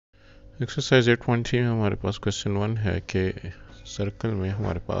Exercise 8.3 में हमारे पास question 1 है कि सर्कल में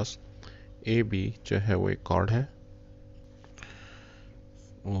हमारे पास ए बी जो है वो एक कार्ड है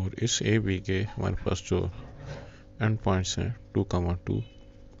और इस ए बी के हमारे पास जो एंड पॉइंट्स हैं 2,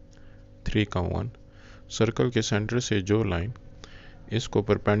 3, 1, सर्कल के सेंटर से जो लाइन इसको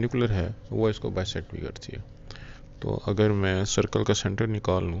परपेंडिकुलर है वो इसको बाइसेक्ट भी करती है। तो अगर मैं सर्कल का सेंटर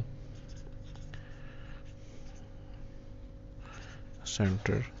निकाल लूँ,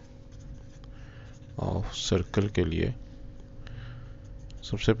 सेंटर ऑफ सर्कल के लिए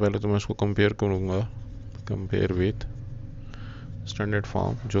सबसे पहले तो मैं इसको कंपेयर करूँगा, कंपेयर विथ स्टैंडर्ड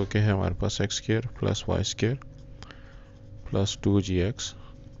फॉर्म जो कि है हमारे पास x² + y² + 2gx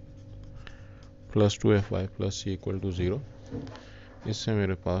 + 2fy + c = 0। इससे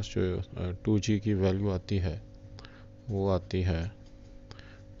मेरे पास जो 2g की वैल्यू आती है वो आती है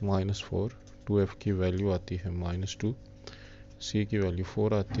 -4, 2f की वैल्यू आती है -2, c की वैल्यू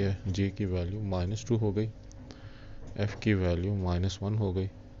 4 आती है, g की वैल्यू -2 हो गई, f की वैल्यू -1 हो गई,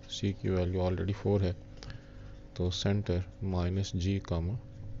 c की वैल्यू ऑलरेडी 4 है। तो सेंटर -g,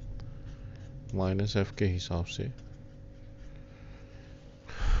 -f के हिसाब से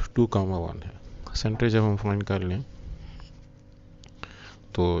 2, 1 है। सेंटर जब हम फाइंड कर लें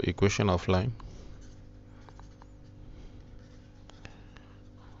तो इक्वेशन ऑफ लाइन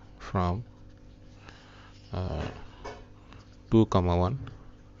फ्रॉम 2, 1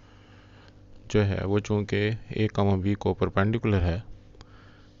 जो है वो चूँकि a, b को परपेंडिकुलर है,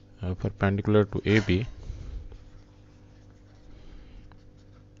 परपेंडिकुलर टू ए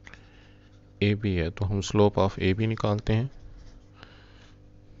बी है, तो हम स्लोप ऑफ ए बी निकालते हैं।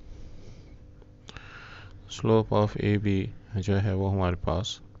 स्लोप ऑफ ए बी जो है वो हमारे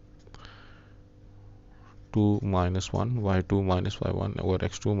पास 2 - 1 y2 - y1 और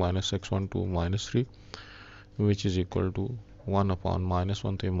x2 - x1 2 - 3 which is equal to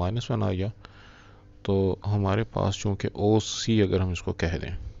 1/-1, तो ये -1 आ गया। तो हमारे पास चूँकि ओ सी अगर हम इसको कह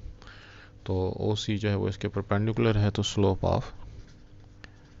दें तो ओ सी जो है वो इसके परपेंडिकुलर है, तो स्लोप ऑफ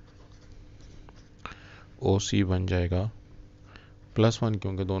ओ सी बन जाएगा +1,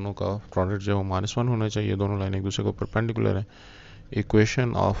 क्योंकि दोनों का प्रोडक्ट जो है वो -1 होना चाहिए, दोनों लाइन एक दूसरे को परपेंडिकुलर है।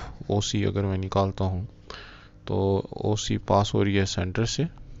 इक्वेशन ऑफ ओ सी अगर मैं निकालता हूँ तो ओ सी पास हो रही है सेंटर से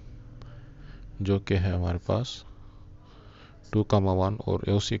जो कि है हमारे पास 2, 1 और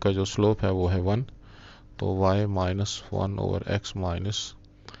ओ सी का जो स्लोप है वो है 1, तो y -1 over x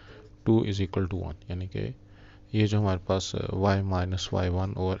 -2 is equal to 1, यानी कि ये जो हमारे पास y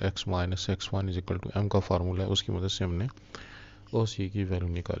 -y1 over x -x1 is equal to m का फार्मूला है, उसकी मदद से हमने ओ सी की वैल्यू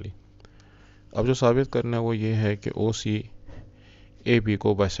निकाली। अब जो साबित करना है वो ये है कि ओ सी ए बी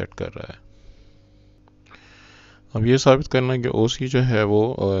को बाइसेक्ट कर रहा है। अब ये साबित करना है कि ओ सी जो है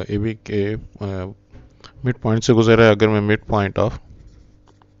वो ए बी के मिड पॉइंट से गुजर रहा है। अगर मैं mid point of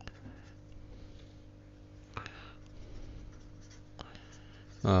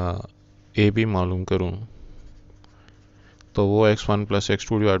A B मालूम करूँ तो वो x1 +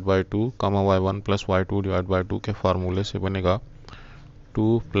 x2 divide by 2, y1 + y2 divide by 2 के फार्मूले से बनेगा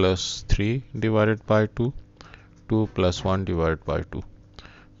 2 + 3 डिवाइडेड बाई 2, 2 + 1 डिवाइड बाई 2,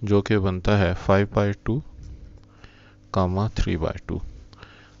 जो कि बनता है 5/2, 3/2।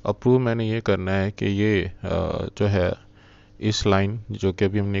 अब प्रूव मैंने ये करना है कि ये जो है इस लाइन जो कि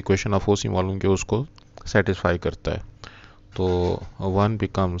अभी हमने इक्वेशन ऑफ ओ सी मालूम किया उसको सेटिस्फाई करता है। तो 1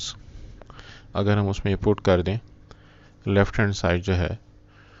 बिकम्स, अगर हम उसमें पुट कर दें लेफ्ट हैंड साइड जो है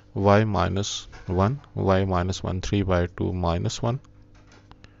y -1 3/2 -1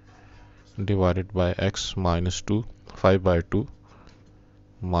 डिवाइडेड बाय x -2 5/2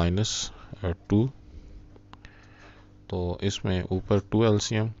 -2, तो इसमें ऊपर 2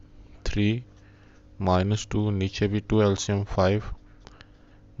 एलसीएम 3 -2, नीचे भी 2 एलसीएम 5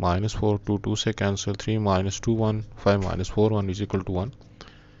 -4, 2 2 से कैंसिल, 3 -2 1 5 -4 1 इज इक्वल टू 1,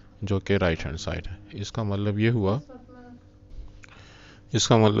 जो कि राइट हैंड साइड है।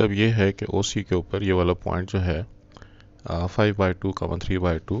 इसका मतलब ये है कि ओ सी के ऊपर ये वाला पॉइंट जो है 5/2,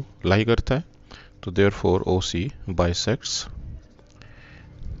 3/2 लाई करता है। तो therefore O C bisects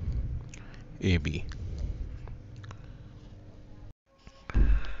A B.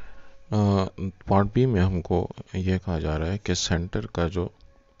 Part B में हमको ये कहा जा रहा है कि सेंटर का जो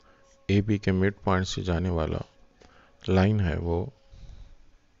ए बी के मिड पॉइंट से जाने वाला लाइन है वो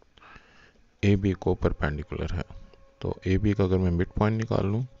ए बी को परपेंडिकुलर है। तो ए बी का अगर मैं मिड पॉइंट निकाल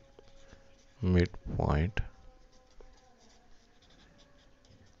लूँ, मिड पॉइंट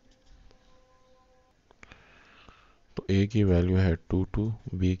तो ए की वैल्यू है 2 2,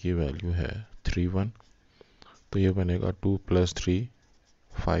 बी की वैल्यू है 3 1, तो ये बनेगा 2 + 3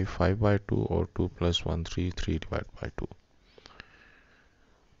 5 5/2 और 2 + 1 3 3 डिवाइड बाई 2।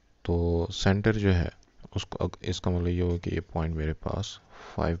 तो सेंटर जो है उसको, इसका मतलब ये होगा कि ये पॉइंट मेरे पास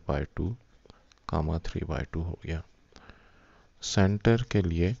 5/2, 3/2 हो गया। सेंटर के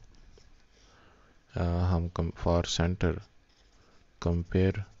लिए हम फॉर सेंटर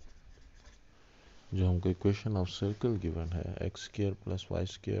कंपेयर जो हमको इक्वेशन ऑफ सर्कल गिवन है x² + y²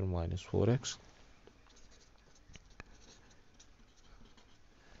 - 4x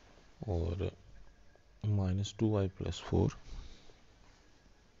और -2y + 4,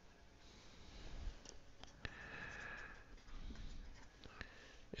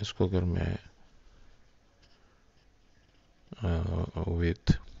 इसको अगर मैं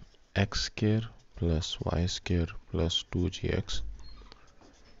with x² + y² + 2gx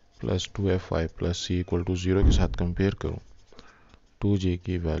 + 2fy + c = 0 के साथ कंपेयर करूं, 2g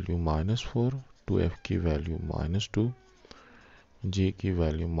की वैल्यू -4, 2f की वैल्यू -2, g की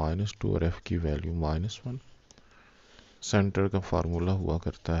वैल्यू -2 और f की वैल्यू -1। सेंटर का फार्मूला हुआ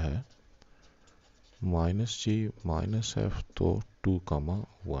करता है -g - f, तो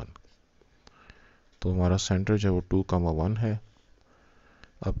 2,1। तो हमारा सेंटर जो है वो 2,1 है।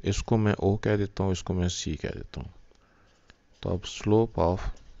 अब इसको मैं O कह देता हूँ, इसको मैं C कह देता हूँ। तो अब स्लोप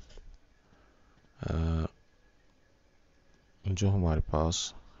ऑफ जो हमारे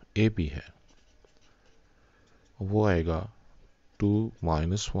पास AB है वो आएगा 2 -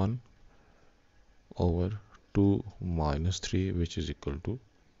 1 over 2 - 3 which is equal to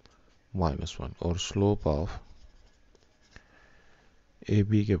 -1। और स्लोप ऑफ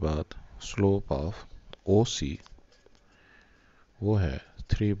AB के बाद स्लोप ऑफ OC वो है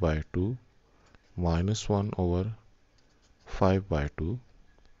 3/2 -1 over 5/2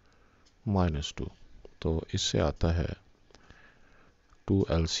 -2। तो इससे आता है 2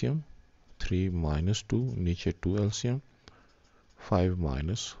 LCM, 3 - 2 नीचे 2 LCM, 5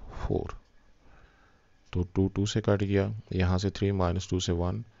 - 4। तो 2 2 से कट गया, यहाँ से 3 - 2 से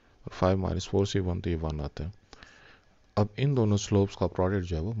 1 और 5 - 4 से 1, तो ये 1 आता है। अब इन दोनों स्लोप्स का प्रोडक्ट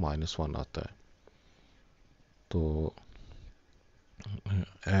जो है वो -1 आता है। तो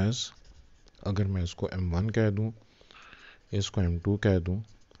एज अगर मैं इसको m1 कह दूं, इसको m2 कह दूं,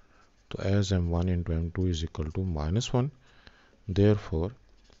 तो as m1 × m2 is equal to -1, therefore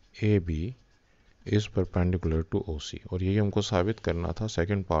AB is perpendicular to OC। और यही हमको साबित करना था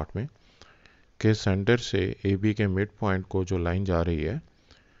सेकंड पार्ट में कि सेंटर से AB के मिड पॉइंट को जो लाइन जा रही है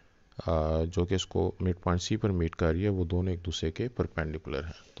जो कि इसको मिड पॉइंट C पर मीट कर रही है, वो दोनों एक दूसरे के परपेंडिकुलर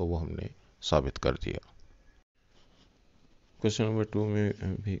हैं। तो वो हमने साबित कर दिया। क्वेश्चन नंबर 2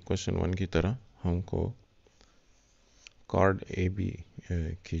 में भी क्वेश्चन 1 की तरह हमको कार्ड AB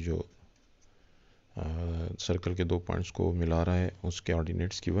की जो सर्कल के 2 पॉइंट्स को मिला रहा है उसके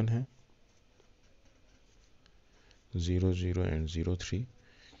ऑर्डिनेट्स गिवन है 0 0 एंड 0 3।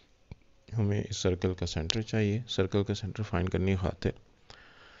 हमें इस सर्कल का सेंटर चाहिए। सर्कल का सेंटर फाइंड करने की खातिर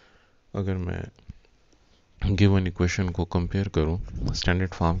अगर मैं गिवन इक्वेशन को कंपेयर करूं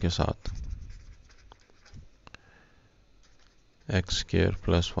स्टैंडर्ड फॉर्म के साथ, x²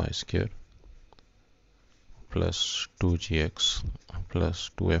 + y² + 2gx +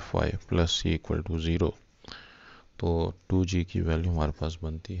 2fy + c = 0, तो 2g की वैल्यू हमारे पास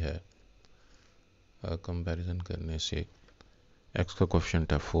बनती है कंपैरिजन करने से x का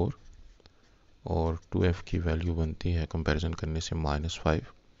कोएफिशिएंट है 4 और 2f की वैल्यू बनती है कंपैरिजन करने से -5,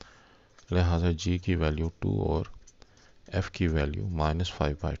 लिहाजा g की वैल्यू 2 और f की वैल्यू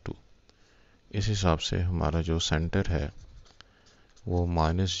 -5/2। इस हिसाब से हमारा जो सेंटर है वो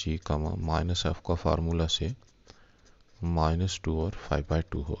 -g, -f का फार्मूला से -2 और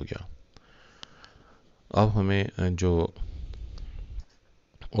 5/2 हो गया। अब हमें जो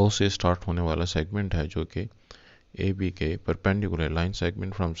O से स्टार्ट होने वाला सेगमेंट है जो कि AB के perpendicular line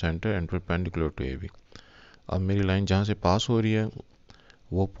segment from centre and perpendicular to AB। अब मेरी लाइन जहाँ से पास हो रही है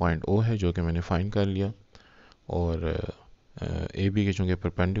वो पॉइंट O है जो कि मैंने फाइंड कर लिया, और AB के चूँकि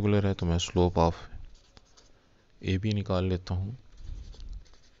परपेंडिकुलर है तो मैं स्लोप ऑफ AB निकाल लेता हूँ।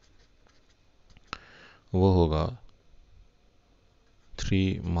 वो होगा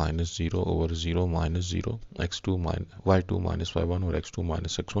 3 - 0 over 0 - 0 y2 - y1 और x2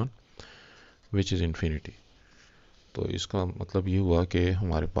 - x1 which is infinity. तो इसका मतलब ये हुआ कि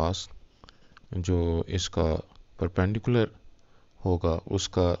हमारे पास जो इसका परपेंडिकुलर होगा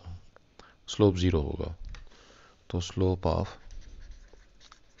उसका स्लोप 0 होगा। तो स्लोप ऑफ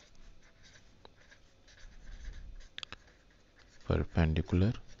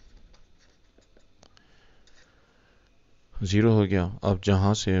परपेंडिकुलर 0 हो गया। अब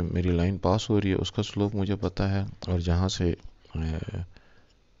जहाँ से मेरी लाइन पास हो रही है उसका स्लोप मुझे पता है, और जहाँ से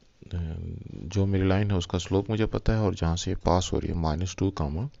जो मेरी लाइन है उसका स्लोप मुझे पता है, और जहाँ से पास हो रही है -2,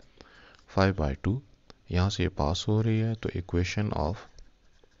 5/2 यहाँ से पास हो रही है। तो equation of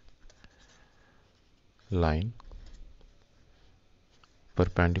line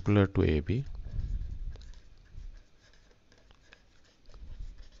perpendicular to AB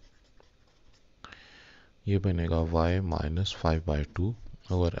ये बनेगा y minus 5/2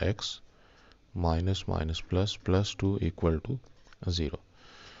 over x minus minus plus plus 2 equal to 0।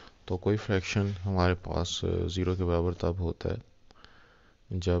 तो कोई फ्रैक्शन हमारे पास 0 के बराबर तब होता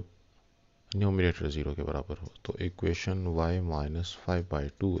है जब न्यूमरेटर 0 के बराबर हो। तो equation y minus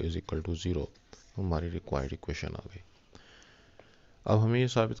 5/2 is equal to 0 हमारी रिक्वायर्ड इक्वेशन आ गई। अब हमें ये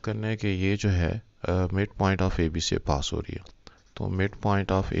साबित करना है कि ये जो है mid point of A B से पास हो रही है। तो mid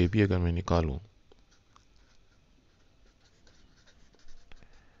point of A B अगर मैं निकालूं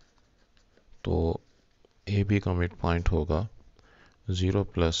तो ए बी का मिड पॉइंट होगा 0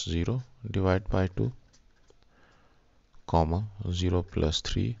 plus 0 divide by 2 comma 0 plus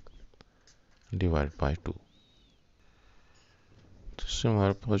 3 divide by 2। तो इससे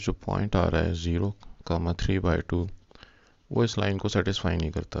हमारे पास जो पॉइंट आ रहा है 0 कामा 3/2 वो इस लाइन को सेटिस्फाई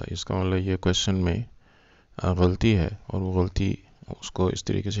नहीं करता। इसका मतलब ये क्वेश्चन में गलती है और वो गलती उसको इस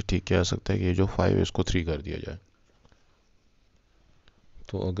तरीके से ठीक किया जा सकता है कि ये जो 5 है इसको 3 कर दिया जाए।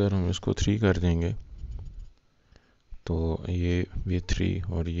 तो अगर हम इसको 3 कर देंगे तो ये भी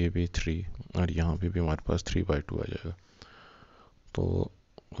 3 और ये भी 3 और यहाँ पे भी हमारे पास 3/2 आ जाएगा। तो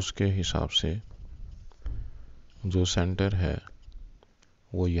उसके हिसाब से जो सेंटर है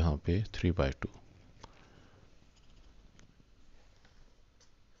वो यहाँ पे 3/2।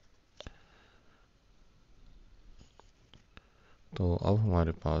 तो अब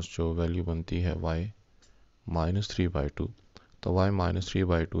हमारे पास जो वैल्यू बनती है y माइनस 3/2, तो y माइनस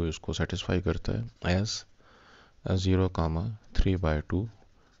 3/2 इसको सेटिस्फाई करता है as 0 comma 3/2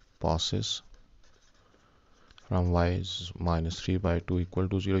 passes from y minus 3/2 equal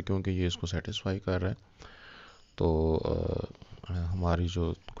to 0, क्योंकि ये इसको सेटिस्फाई कर रहा है। तो हमारी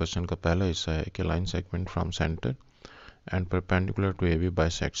जो क्वेश्चन का पहला हिस्सा है कि line segment from centre and perpendicular to A B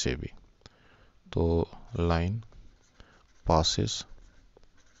bisects A B. तो line passes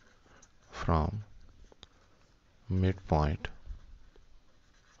from mid point,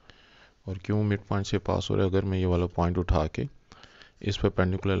 और क्यों मिड पॉइंट से पास हो रहा है, अगर मैं ये वाला पॉइंट उठा के इस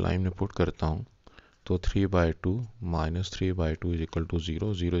परपेंडिकुलर लाइन में पुट करता हूँ तो 3/2 minus 3/2 is equal to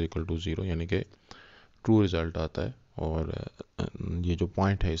 0, 0 is equal to 0, यानी कि ट्रू रिजल्ट आता है और ये जो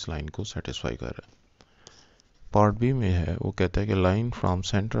पॉइंट है इस लाइन को सेटिस्फाई कर रहा है। पार्ट बी में है वो कहता है कि line from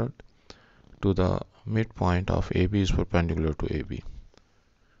centre to the mid point of A B is perpendicular to A B.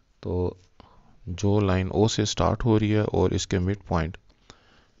 तो जो लाइन ओ से स्टार्ट हो रही है और इसके मिड पॉइंट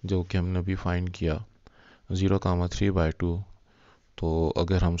जो कि हमने अभी फाइंड किया 0 कामा 3/2, तो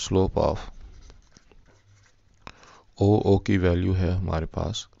अगर हम स्लोप ऑफ ओ की वैल्यू है हमारे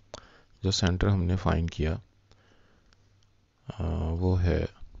पास जो सेंटर हमने फाइंड किया वो है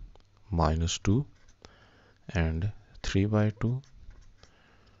 -2 एंड 3/2,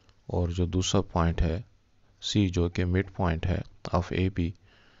 और जो दूसरा पॉइंट है सी जो कि मिड पॉइंट है ऑफ ए बी,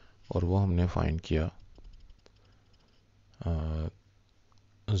 और वो हमने फाइंड किया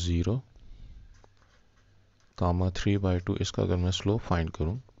 0 कामा 3/2। इसका अगर मैं स्लोप फाइंड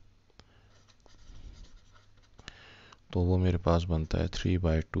करूं तो वो मेरे पास बनता है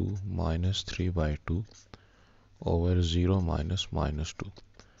 3/2 minus 3/2 over 0 minus -2,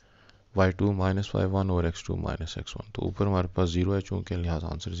 y2 minus y1 और x2 माइनस x1। तो ऊपर हमारे पास 0 है, चूंकि लिहाजा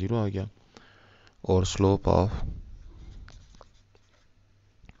आंसर 0 आ गया। और स्लोप ऑफ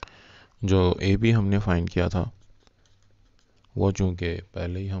जो ए बी हमने फाइंड किया था वो चूंकि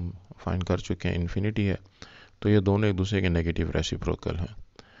पहले ही हम फाइंड कर चुके हैं इन्फिनिटी है, तो ये दोनों एक दूसरे के नेगेटिव रेसिप्रोकल हैं।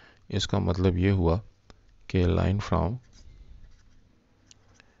 इसका मतलब ये हुआ कि line from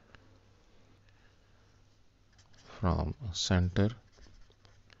centre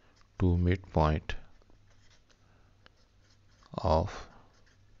to mid point of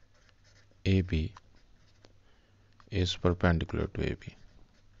A B is perpendicular to A B.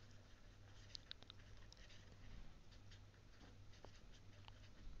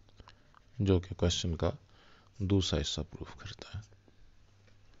 जो कि क्वेश्चन का दूसरा हिस्सा प्रूफ करता है।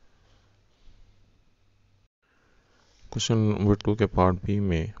 क्वेश्चन नंबर 2 के पार्ट बी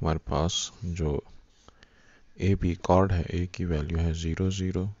में हमारे पास जो ए बी कॉर्ड है, ए की वैल्यू है 0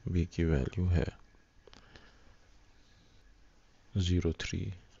 0, बी की वैल्यू है 0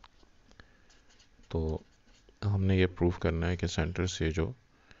 3। तो हमने ये प्रूफ करना है कि सेंटर से जो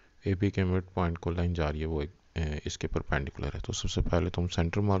ए बी के मिड पॉइंट को लाइन जा रही है वो इसके परपेंडिकुलर है। तो सबसे पहले तो हम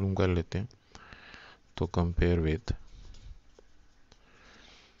सेंटर मालूम कर लेते हैं। तो compare with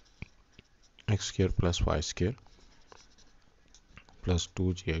x² plus y² plus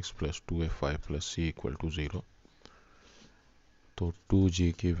 2gx plus 2fy plus c equal to 0। तो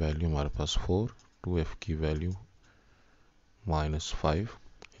 2g की वैल्यू हमारे पास 4 2f की वैल्यू -5,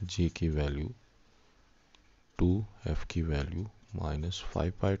 g की वैल्यू 2, f की वैल्यू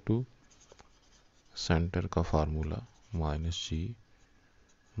 -5/2, सेंटर का फार्मूला -g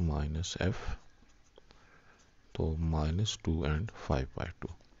 -f, तो -2 एंड 5/2।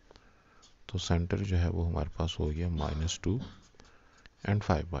 तो सेंटर जो है वो हमारे पास हो गया -2 एंड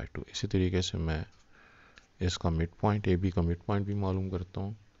 5/2। इसी तरीके से मैं इसका मिड पॉइंट ए बी का मिड पॉइंट भी मालूम करता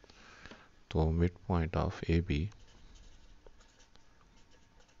हूँ। तो mid point of A B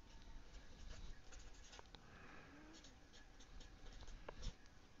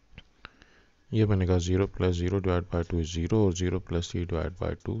ये बनेगा 0 + 0 डिवाइड बाई 2 0 और 0 + 3 डिवाइड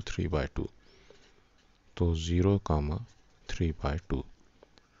बाई 2 3/2। तो 0, 3/2।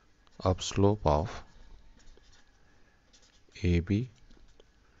 अब slope of A B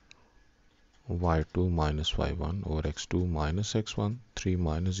y2 - y1 और x2 - x1, 3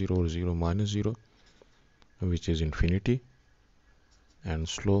 - 0 और 0 - 0 which is infinity, and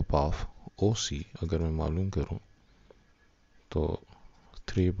slope of OC अगर मैं मालूम करूं तो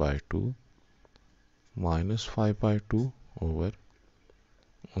 3/2 -5/2 over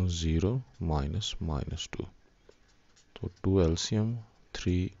 0 -2। तो 2 LCM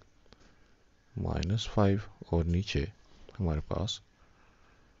 3 -5 और नीचे हमारे पास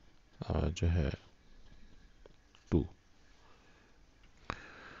जो है 2।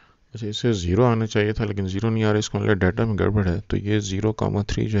 अच्छा, इसे 0 आना चाहिए था लेकिन 0 नहीं आ रहा, इसका मतलब डाटा में गड़बड़ है। तो ये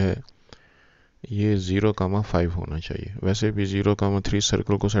 0,3 जो है ये 0,5 होना चाहिए। वैसे भी 0,3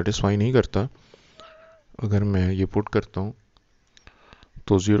 सर्कल को सेटिस्फाई नहीं करता। अगर मैं ये पुट करता हूँ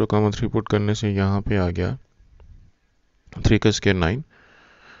तो 0,3 पुट करने से यहाँ पे आ गया 3 का स्क्वायर 9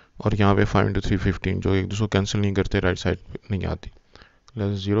 और यहाँ पे 5 × 3 15, जो एक दूसरे को कैंसिल नहीं करते, राइट साइड पे नहीं आती।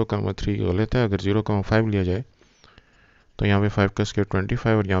 0,3 गलत है। अगर 0,5 लिया जाए तो यहाँ पे 5 का स्क्वायर 25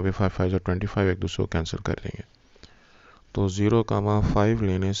 और यहाँ पे 5 5 25 एक दूसरे को कैंसिल कर देंगे। तो 0,5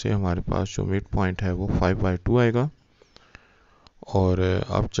 लेने से हमारे पास जो मिड पॉइंट है वो 5/2 आएगा। और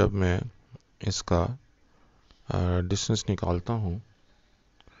अब जब मैं इसका डिस्टेंस निकालता हूँ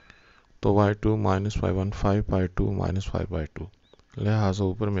तो y2 - y1 5/2 - 5/2, लिहाजा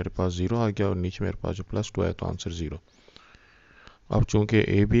ऊपर मेरे पास 0 आ गया और नीचे मेरे पास जो +2 है तो आंसर 0। अब चूंकि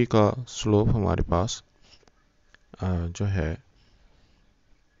ए बी का स्लोप हमारे पास जो है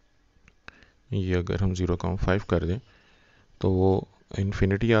ये अगर हम 0,5 कर दें तो वो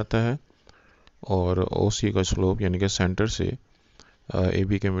इन्फिनिटी आता है और ओ सी का स्लोप यानी कि सेंटर से ए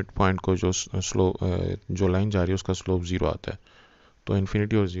बी के मिड पॉइंट को जो जो लाइन जा रही है उसका स्लोप 0 आता है। तो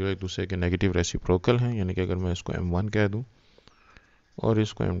इन्फिनिटी और 0 एक दूसरे के नेगेटिव रेसिप्रोकल हैं, यानी कि अगर मैं इसको m1 कह दूं और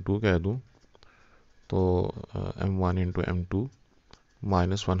इसको m2 कह दूं तो m1 × m2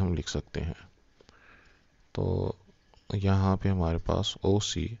 -1 हम लिख सकते हैं। तो यहाँ पे हमारे पास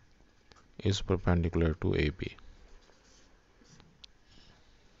OC is perpendicular to AB।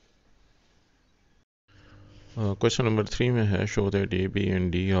 Question number 3 में है show that A B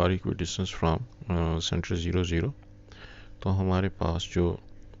and D R equi distance from centre 0 0। तो हमारे पास जो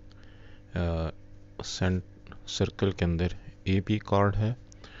सर्कल के अंदर ए बी कार्ड है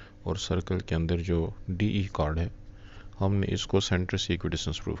और सर्कल के अंदर जो डी ई कार्ड है, हमने इसको सेंटर से इक्वी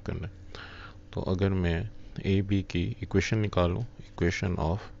डिस्टेंस प्रूव करना है। तो अगर मैं ए बी की इक्वेशन निकालूं, इक्वेशन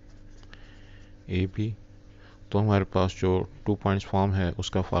ऑफ ए बी, तो हमारे पास जो 2 पॉइंट्स फॉर्म है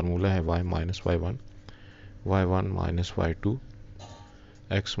उसका फार्मूला है y - y1 y1 - y2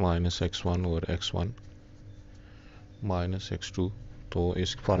 x - x1 और x1 - x2। तो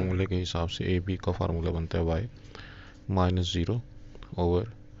इस फार्मूले के हिसाब से ए बी का फार्मूला बनता है y -0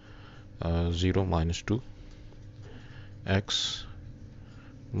 ओवर 0 - 2 x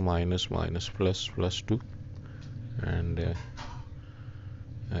 -++2 एंड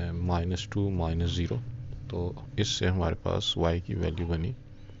 -2 -0। तो इससे हमारे पास y की वैल्यू बनी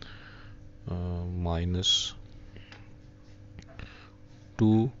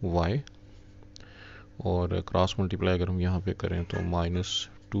 -2y और क्रॉस मल्टीप्लाई अगर हम यहाँ पे करें तो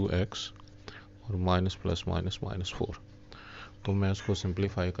 -2x और -+- 4। तो मैं इसको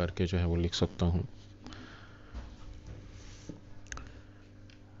सिंप्लीफाई करके जो है वो लिख सकता हूँ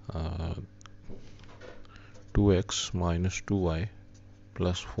 2x - 2y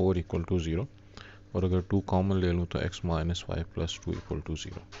 + 4 = 0 और अगर 2 कॉमन ले लूँ तो x - y + 2 =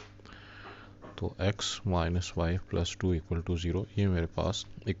 0। तो x - y + 2 = 0, ये मेरे पास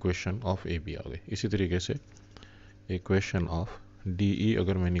इक्वेशन ऑफ ए बी आ गई। इसी तरीके से इक्वेशन ऑफ डी ई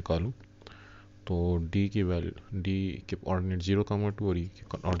अगर मैं निकालूं तो डी की वैल्यू, डी के ऑर्डिनेट 0,2 और ई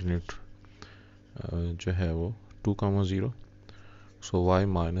के ऑर्डिनेट जो है वो 2,0। सो y -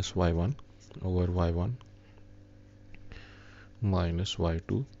 y1 over y1 -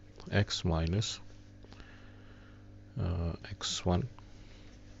 y2 x x1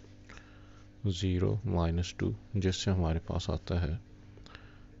 0 -2, जिससे हमारे पास आता है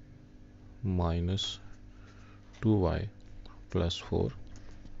 -2y + 4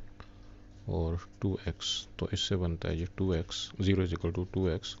 और 2x। तो इससे बनता है ये 2x 0 =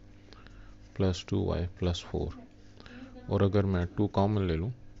 2x + 2y + 4। और अगर मैं 2 कॉमन ले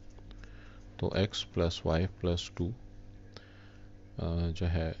लूँ तो x + y + 2 जो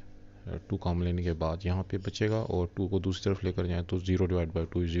है 2 कॉमन लेने के बाद यहाँ पे बचेगा, और 2 को दूसरी तरफ लेकर जाएं तो 0 /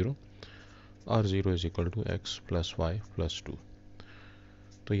 2 0, और 0 = x + y + 2।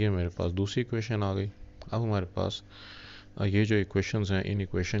 तो ये मेरे पास दूसरी इक्वेशन आ गई। अब हमारे पास ये जो इक्वेशंस हैं, इन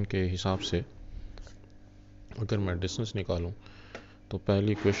इक्वेशन के हिसाब से अगर मैं डिस्टेंस निकालूं तो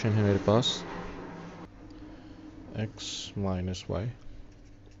पहली इक्वेशन है मेरे पास x - y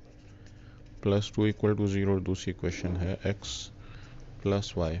 + 2 = 0, और दूसरी इक्वेशन है x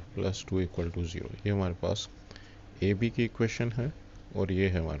 + y + 2 = 0। ये हमारे पास AB की इक्वेशन है, और ये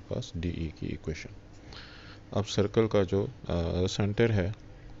है हमारे पास DE की इक्वेशन। अब सर्कल का जो सेंटर है,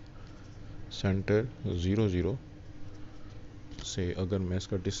 सेंटर 0 0 से अगर मैं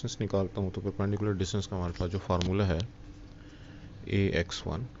इसका डिस्टेंस निकालता हूँ तो परपेंडिकुलर डिस्टेंस का हमारे पास जो फार्मूला है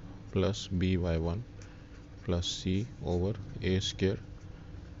ax1 + by1 + c/a²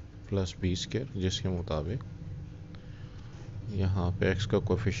 + b², जिसके मुताबिक यहाँ पे x का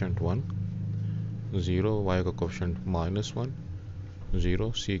कोफिशिएंट 1 0, y का कोफिशिएंट -1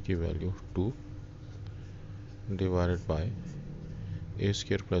 0, c की value 2 divided by a² +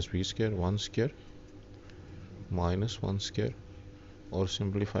 b² 1² -1², और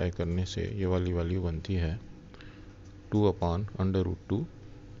सिंप्लीफाई करने से ये वाली वैल्यू बनती है 2/√2।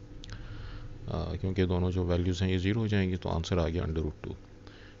 क्योंकि दोनों जो वैल्यूज़ हैं ये 0 हो जाएंगी, तो आंसर आ गया √2।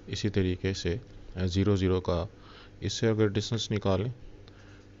 इसी तरीके से 0 0 का इससे अगर डिस्टेंस निकालें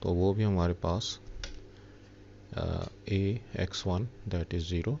तो वो भी हमारे पास ax1 that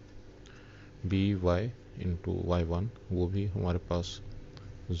is 0, by × y1 वो भी हमारे पास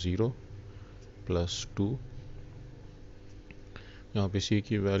 0 + 2, यहाँ पे c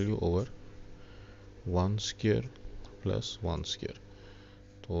की वैल्यू ओवर 1² + 1²।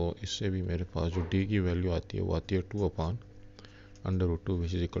 तो इससे भी मेरे पास जो d की वैल्यू आती है वो आती है 2/√2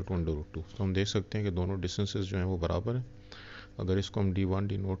 विच इज इक्वल टू √2। तो हम देख सकते हैं कि दोनों डिस्टेंसेस जो हैं वो बराबर हैं। अगर इसको हम d1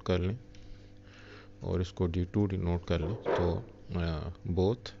 डिनोट कर लें और इसको d2 डिनोट कर लें तो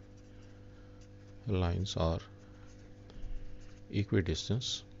both lines are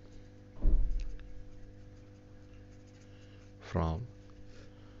equidistance from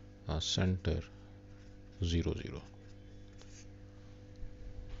centre 0 0।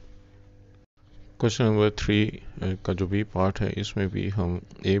 Question number 3 का जो बी पार्ट है, इसमें भी हम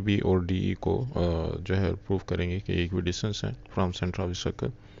ए बी और डी ई को जो है प्रूव करेंगे कि इक्वी डिस्टेंस है from centre of the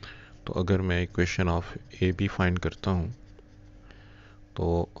circle. तो अगर मैं equation of A B find करता हूँ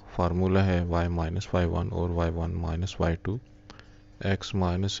तो फार्मूला है y - y1 और y1 - y2, x -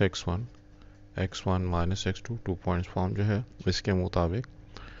 x1 x1 - x2 2 points form जो है इसके मुताबिक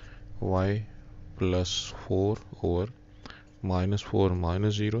y + 4 ओवर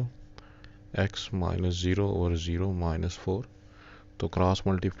 -4 - 0 x - 0 और 0 - 4, तो क्रॉस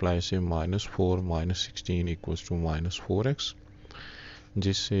मल्टीप्लाई से -4 - 16 = -4x,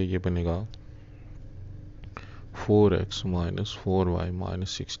 जिससे ये बनेगा 4x - 4y -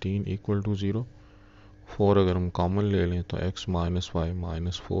 16 = 0। 4 अगर हम कॉमन ले लें तो x - y -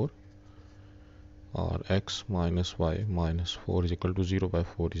 4 और x - y - 4 =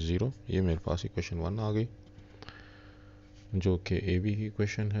 0/4 is 0। ये मेरे पास इक्वेशन 1 आ गई जो कि ए बी की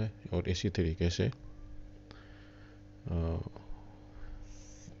इक्वेशन है। और इसी तरीके से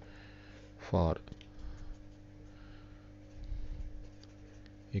for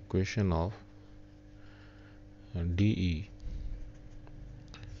equation of D E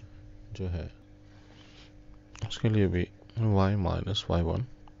जो है उसके लिए भी y - y1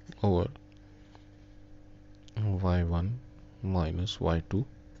 over y1 - y2,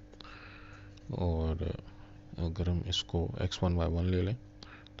 और अगर हम इसको x1 y1 ले लें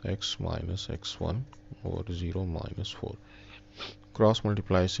तो x - x1 और 0 - 4, क्रॉस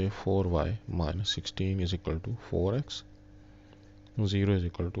मल्टीप्लाई से 4y - 16 = 4x, 0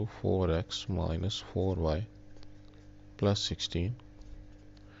 = 4x - 4y + 16,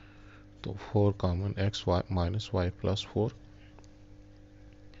 तो 4 कॉमन x y + 4,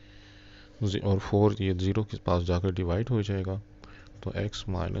 और 4 ये 0 के पास जाकर डिवाइड हो जाएगा, तो x -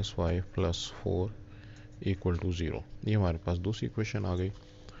 y + 4 = 0। ये हमारे पास दूसरी इक्वेशन आ गई,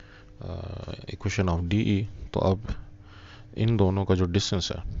 इक्वेशन ऑफ डी ई। तो अब इन दोनों का जो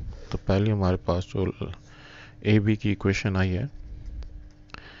डिस्टेंस है, तो पहले हमारे पास जो ए बी की इक्वेशन आई है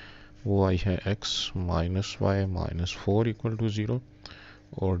वो आई है x minus Y minus 4 equal to 0,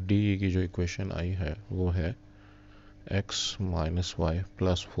 और डी की जो इक्वेशन आई है वो है x minus Y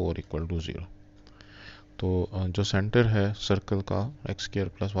plus 4 equal to 0। तो जो सेंटर है सर्कल का x square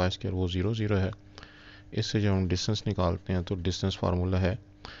plus Y square वो 0 0 है। इससे जब हम डिस्टेंस निकालते हैं तो डिस्टेंस फार्मूला है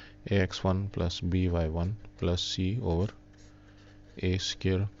ax1 प्लस by1 प्लस सी ओवर ए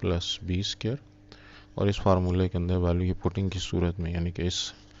स्क्र प्लस बी स्क्र, और इस फार्मूले के अंदर वैल्यू की पुटिंग की सूरत में, यानी कि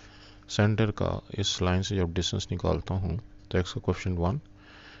इस सेंटर का इस लाइन से जब डिस्टेंस निकालता हूँ तो x का कोफिशिएंट 1,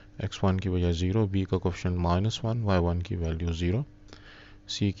 x1 की बजाय 0, b का कोफिशिएंट -1, y1 की वैल्यू 0,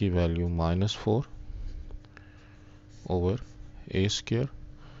 c की वैल्यू -4 ओवर ए स्क्र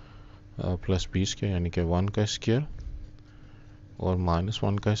प्लस बी स्क्र, यानी कि 1 का स्क्र और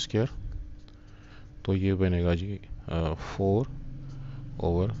 -1 का स्क्र, तो ये बनेगा जी 4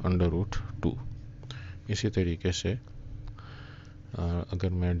 ओवर √2। इसी तरीके से अगर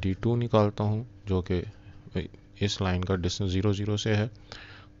मैं d2 निकालता हूँ जो कि इस लाइन का डिस्टेंस 0 0 से है,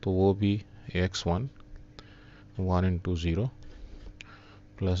 तो वो भी ax1 1 into 0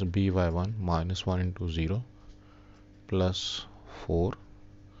 plus by1 -1 into 0 plus 4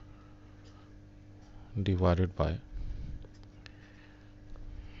 divided by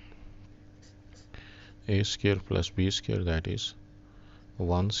a square plus b square, that is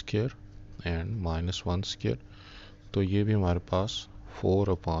 1 square and -1 square. तो ये भी हमारे पास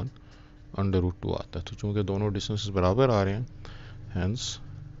 4/√2 आता है। तो चूंकि दोनों डिस्टेंसेस बराबर आ रहे हैं, hence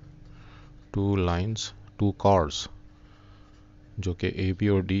two lines, to cards जो कि ए बी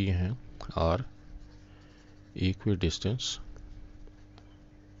और डी हैं are equi distance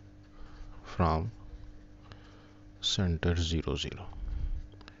from centre 0 0।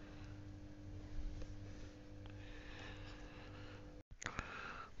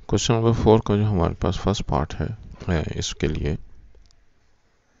 Question number 4 का जो हमारे पास फर्स्ट पार्ट है, इसके लिए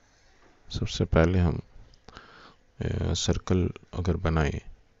सबसे पहले हम सर्कल अगर बनाएं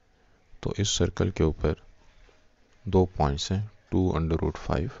तो इस सर्कल के ऊपर 2 पॉइंट्स हैं,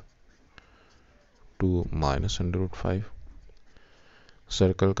 2√5, 2 -√5।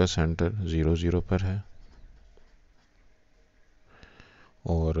 सर्कल का सेंटर 0 0 पर है,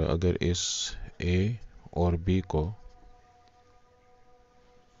 और अगर इस a और b को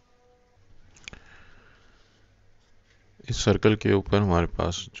इस सर्कल के ऊपर हमारे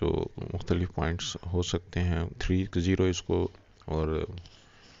पास जो मुख्तलिफ पॉइंट्स हो सकते हैं, 3 0 इसको और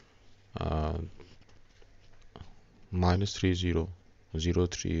 -3 0 0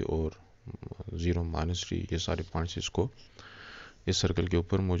 3 और 0 -3, ये सारे पॉइंट्स इसको इस सर्कल के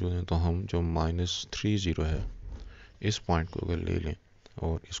ऊपर मौजूद हैं। तो हम जो -3 0 है इस पॉइंट को अगर ले लें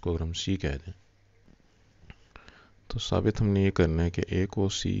और इसको अगर हम c कह दें, तो साबित हमने ये करना है कि a को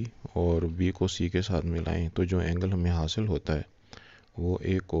c और b को c के साथ मिलाएं तो जो एंगल हमें हासिल होता है वो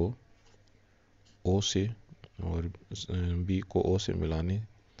a को o से और b को o से मिलाने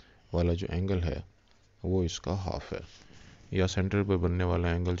वाला जो एंगल है वो इसका हाफ है, या सेंटर पे बनने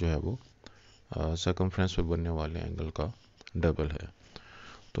वाला एंगल जो है वो सर्कमफ्रेंस पे बनने वाले एंगल का डबल है।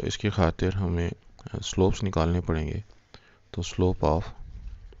 तो इसकी खातिर हमें स्लोप्स निकालने पड़ेंगे। तो स्लोप ऑफ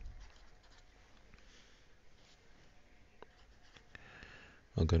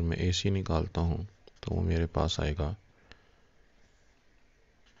अगर मैं AC निकालता हूँ तो वो मेरे पास आएगा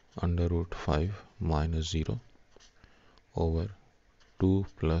 √5 -0 ओवर 2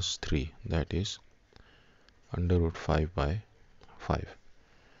 + 3, दैट इज √5/5।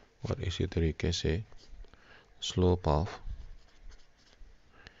 और इसी तरीके से स्लोप ऑफ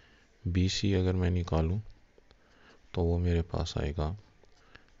BC अगर मैं निकालूं तो वो मेरे पास आएगा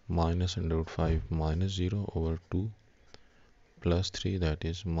 -√5 -0 ओवर 2 + 3, दैट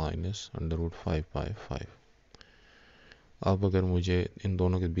इज -√5/5। अब अगर मुझे इन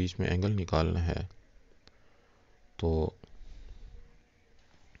दोनों के बीच में एंगल निकालना है तो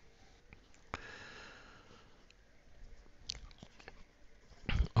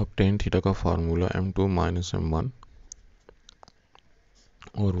अब tan थीटा का फार्मूला m2 - m1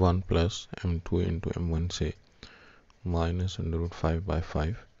 और 1 + m2 × m1 से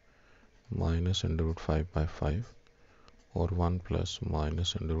 -√5/5 -√5/5 और 1 +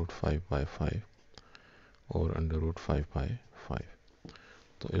 -√5/5 और √5/5।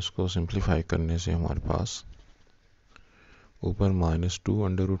 तो इसको सिंप्लीफाई करने से हमारे पास ऊपर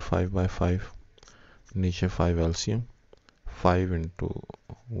 -2√5/5, नीचे 5 एलसीएम, 5 ×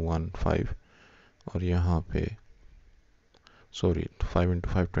 1 5, और यहाँ पे 5 ×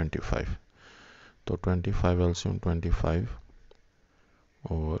 5 25, तो 25 एलसीएम 25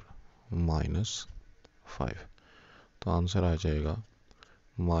 और -5, तो आंसर आ जाएगा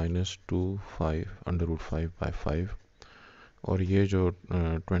 -2 5 √5/5 और ये जो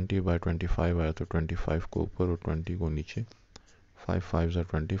 20/25 आया तो 25 को ऊपर और 20 को नीचे, 5 5 are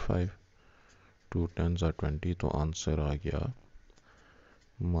 25, 2 10 are 20, तो आंसर आ गया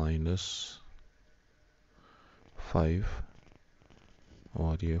 -5।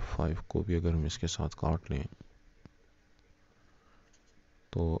 और ये 5 को भी अगर हम इसके साथ काट लें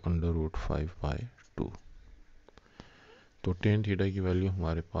तो √5/2। तो tan थीटा की वैल्यू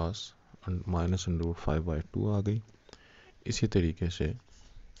हमारे पास -√5/2 आ गई। इसी तरीके से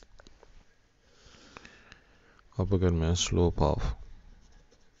अब अगर मैं स्लोप ऑफ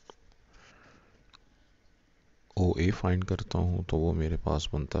OA फाइंड करता हूँ तो वो मेरे पास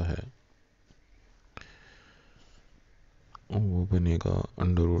बनता है, वो बनेगा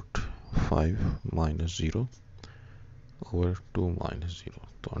 √5 - 0 over 2 - 0,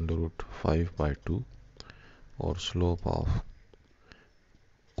 तो √5/2। और स्लोप ऑफ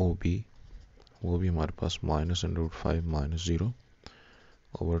OB वो भी हमारे पास -√5 - 0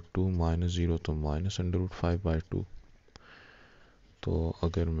 over 2 - 0, तो -√5/2। तो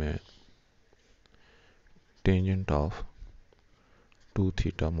अगर मैं टेंजेंट ऑफ 2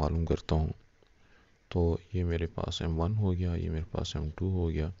 थीटा मालूम करता हूँ तो ये मेरे पास m1 हो गया, ये मेरे पास m2 हो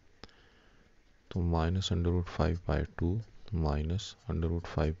गया। तो -√5/2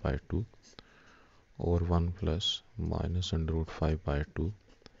 -√5/2 और 1 प्लस -√5/2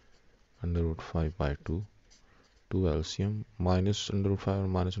 √5/2, 2 एलसीएम, -√5 और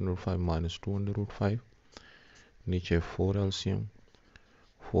 -√5 -2 √5, नीचे 4 एलसीएम,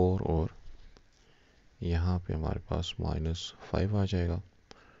 4 और यहाँ पे हमारे पास -5 आ जाएगा।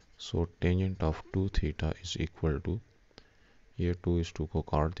 So tangent of 2 theta is equal to, ये 2 इस 2 को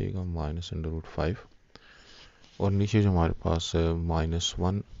काट देगा, -√5 और नीचे जो हमारे पास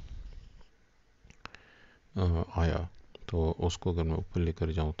 -1 आया तो उसको अगर मैं ऊपर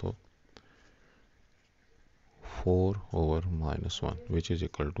लेकर जाऊँ तो 4 over -1 which is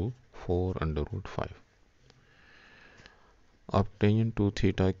equal to 4√5। अब टेंजेंट 2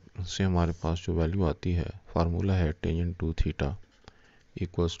 थीटा से हमारे पास जो वैल्यू आती है, फार्मूला है tangent 2 theta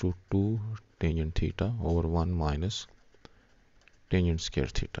equals to 2 tangent theta over 1 minus tangent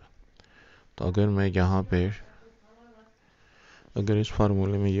square theta. तो अगर मैं यहाँ पे अगर इस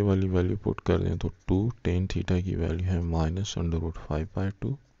फार्मूले में ये वाली वैल्यू पुट कर दें तो 2 टेन थीटा की वैल्यू है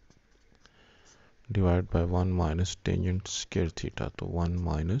 -√5/2 divide by 1 minus tangent square theta, तो 1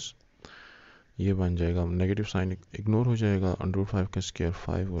 माइनस ये बन जाएगा, नेगेटिव साइन इग्नोर हो जाएगा, √5 का स्क्वायर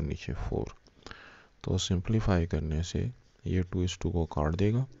 5 और नीचे 4। तो सिंप्लीफाई करने से ये 2 इस 2 को काट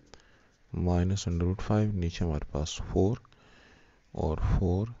देगा, -√5, नीचे हमारे पास 4 और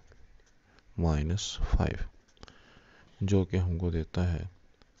 4 -5 जो कि हमको देता है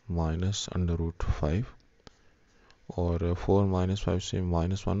 -√5 और 4 -5 से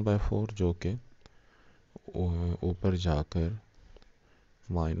 -1/4 जो कि ऊपर जाकर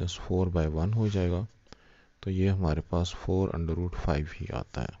 -4/1 हो जाएगा। तो ये हमारे पास 4√5 ही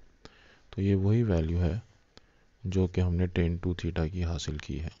आता है। तो ये वही वैल्यू है जो कि हमने tan 2 थीटा की हासिल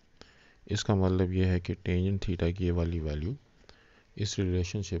की है। इसका मतलब ये है कि टेंजेंट थीटा की ये वाली वैल्यू इस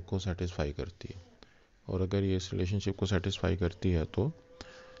रिलेशनशिप को सेटिस्फाई करती है, और अगर ये इस रिलेशनशिप को सेटिस्फाई करती है तो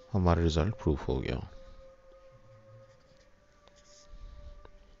हमारा रिजल्ट प्रूफ हो गया।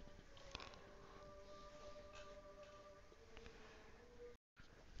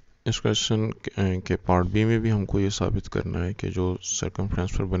 इस क्वेश्चन के पार्ट बी में भी हमको ये साबित करना है कि जो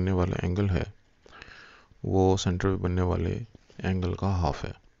सर्कमफ्रेंस पर बनने वाला एंगल है वो सेंटर पे बनने वाले एंगल का हाफ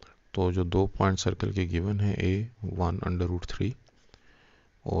है। तो जो 2 पॉइंट सर्कल के गिवन है, ए 1√3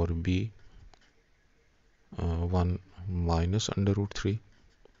 और बी 1 -√3,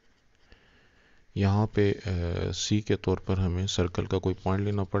 यहाँ पे सी के तौर पर हमें सर्कल का कोई पॉइंट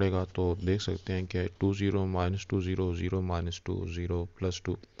लेना पड़ेगा। तो देख सकते हैं कि 2 0 -2 0 0 -2 0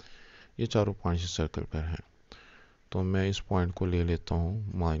 +2 ये चारों पॉइंट्स इस सर्कल पर हैं। तो मैं इस पॉइंट को ले लेता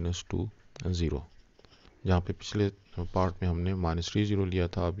हूँ -2 0, जहाँ पे पिछले पार्ट में हमने -3 0 लिया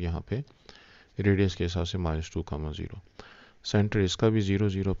था, अब यहाँ पे रेडियस के हिसाब से -2, 0। सेंटर इसका भी 0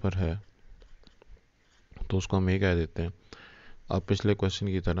 0 पर है, तो उसको हम ये कह देते हैं। अब पिछले क्वेश्चन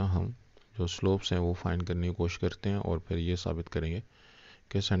की तरह हम जो स्लोप्स हैं वो फाइंड करने की कोशिश करते हैं और फिर ये साबित करेंगे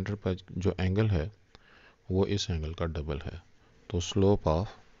कि सेंटर पर जो एंगल है वो इस एंगल का डबल है। तो स्लोप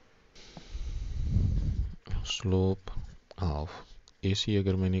ऑफ AC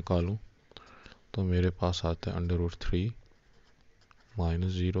अगर मैं निकालूं तो मेरे पास आता है √3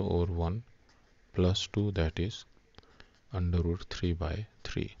 -0 और 1 +2 दैट इज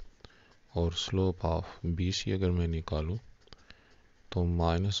 √3/3। और स्लोप ऑफ BC अगर मैं निकालूं तो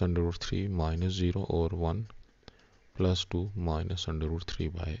 -√3 -0 और 1 +2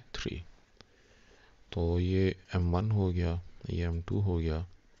 -√3/3। तो ये m1 हो गया, ये m2 हो गया।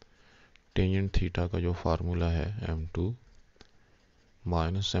 टेंजेंट थीटा का जो फार्मूला है m2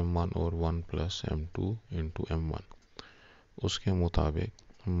 माइनस m1 और 1 प्लस m2 इंटू m1, उसके मुताबिक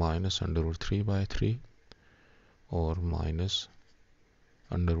 -√3/3 और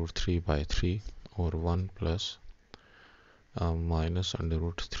 -√3/3 और 1 प्लस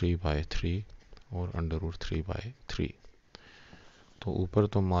 -√3/3 और √3/3। तो ऊपर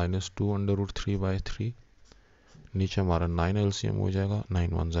तो -2√3/3, नीचे हमारा 9 एलसीएम हो जाएगा,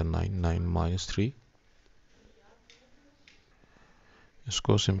 9 1 9 9 -3।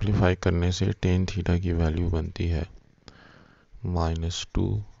 इसको सिंप्लीफाई करने से टेन थीटा की वैल्यू बनती है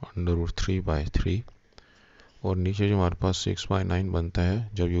 -2√3/3 और नीचे जो हमारे पास 6/9 बनता है,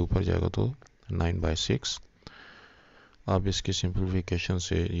 जब ये ऊपर जाएगा तो 9/6। अब इसकी सिंप्लीफिकेशन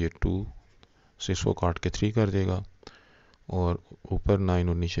से ये 6 को काट के 3 कर देगा और ऊपर 9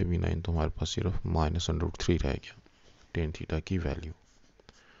 और नीचे भी 9, तो हमारे पास सिर्फ -√3 रह गया टेन थीटा की वैल्यू।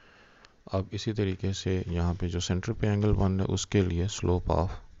 अब इसी तरीके से यहाँ पे जो सेंटर पे एंगल बन रहा है उसके लिए स्लोप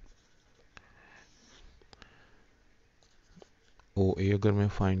ऑफ OA अगर मैं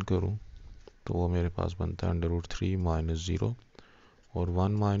फाइंड करूँ तो वो मेरे पास बनता है √3 - 0 और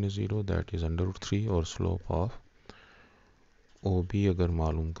 1 - 0 दैट इज़ √3, और स्लोप ऑफ OB अगर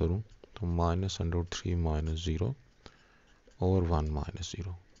मालूम करूँ तो -√3 - 0 और 1 -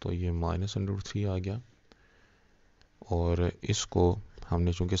 0, तो ये -√3 आ गया। और इसको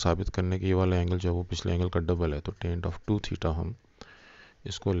हमने चूंकि साबित करने के ये वाला एंगल जो वो पिछले एंगल का डबल है, तो टेन ऑफ 2 थीटा हम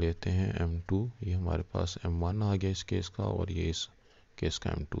इसको लेते हैं m2, ये हमारे पास m1 आ गया इस केस का, और ये इस केस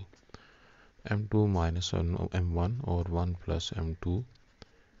का m2 माइनस m1 और 1 प्लस m2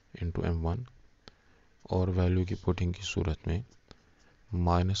 इंटू m1, और वैल्यू की पुटिंग की सूरत में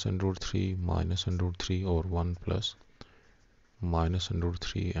 -√3 और 1 प्लस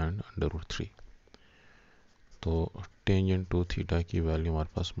 -√3 एंड √3। तो टेंजेंट टू थीटा की वैल्यू हमारे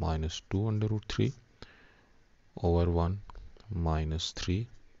पास -2√3 ओवर 1 -3,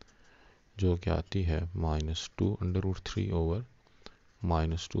 जो कि आती है -2√3 over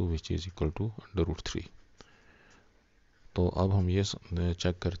 -2 which is equal to √3। तो अब हम ये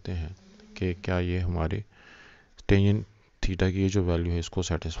चेक करते हैं कि क्या ये हमारे टेंजेंट थीटा की ये जो वैल्यू है इसको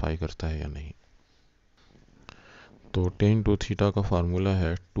सेटिस्फाई करता है या नहीं। तो टेन टू थीटा का फार्मूला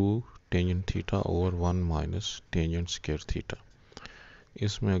है 2 tangent theta over 1 minus tangent square theta.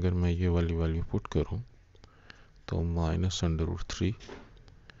 इसमें अगर मैं ये वाली वैल्यू पुट करूं तो -√3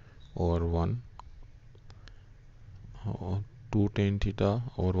 और 1 और 2 टेन थीटा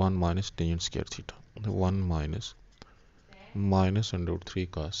और 1 minus tangent square theta, 1 minus √3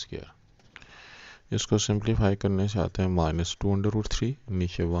 का स्क्वायर। इसको सिंप्लीफाई करने से आता है -2√3,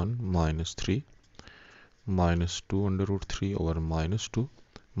 नीचे 1 -3 -2√3 ओवर -2,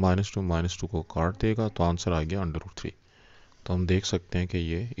 -2 को काट देगा तो आंसर आ गया √3। तो हम देख सकते हैं कि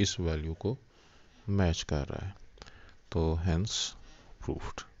ये इस वैल्यू को मैच कर रहा है, तो हेंस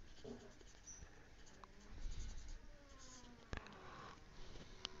प्रूव्ड।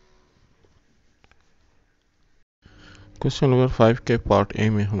 क्वेश्चन नंबर 5 के पार्ट ए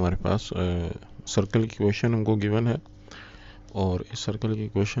में हमारे पास सर्कल की क्वेश्चन हमको गिवन है, और इस सर्कल की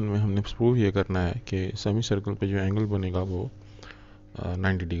क्वेश्चन में हमने प्रूव ये करना है कि सेमी सर्कल पे जो एंगल बनेगा वो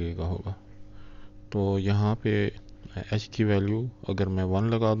 90 डिग्री का होगा। तो यहाँ पे h की वैल्यू अगर मैं 1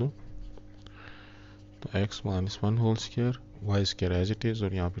 लगा दूँ तो x - 1 whole square, Y square as it is,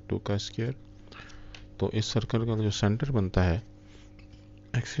 और यहाँ पे 2 का स्क्वायर। तो इस सर्कल का जो सेंटर बनता है,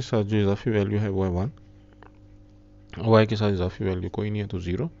 x के साथ जो इजाफी वैल्यू है वो है 1, y के साथ इजाफी वैल्यू कोई नहीं है तो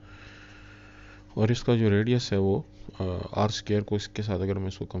 0, और इसका जो रेडियस है वो r स्क्वायर को इसके साथ अगर मैं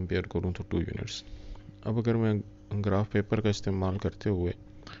इसको कंपेयर करूँ तो 2 यूनिट्स। अब अगर मैं ग्राफ पेपर का इस्तेमाल करते हुए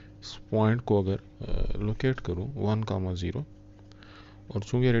इस पॉइंट को अगर लोकेट करूँ 1, 0, और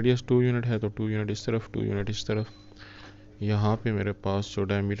चूंकि रेडियस 2 यूनिट है तो 2 यूनिट इस तरफ, 2 यूनिट इस तरफ। यहाँ पे मेरे पास जो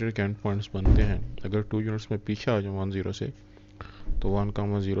डायमीटर के एंड पॉइंट्स बनते हैं, अगर 2 यूनिट्स में पीछे आ जाऊँ 1 0 से, तो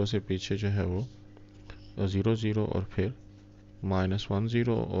 1, 0 से पीछे जो है वो 0 0 और फिर -1 0,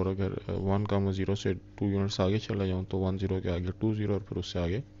 और अगर 1, 0 से 2 यूनिट्स आगे चला जाऊँ तो 1 0 के आगे 2 0 और फिर उससे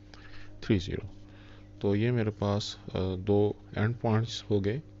आगे 3 0। तो ये मेरे पास दो एंड पॉइंट्स हो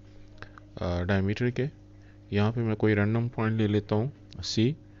गए डायमीटर के। यहाँ पे मैं कोई रैंडम पॉइंट ले लेता हूँ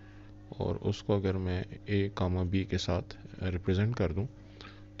C, और उसको अगर मैं A, B के साथ रिप्रेजेंट कर दूँ,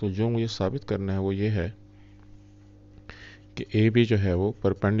 तो जो मुझे साबित करना है वो ये है कि AB जो है वो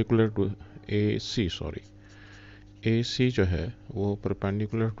परपेंडिकुलर टू AC जो है वो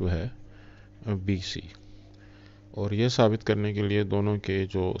परपेंडिकुलर टू है BC। और यह साबित करने के लिए दोनों के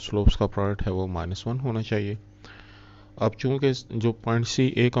जो स्लोप्स का प्रोडक्ट है वो -1 होना चाहिए। अब चूँकि जो पॉइंट सी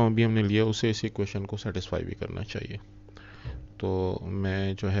ए का भी हमने लिया उसे इस इक्वेशन को सेटिस्फाई भी करना चाहिए, तो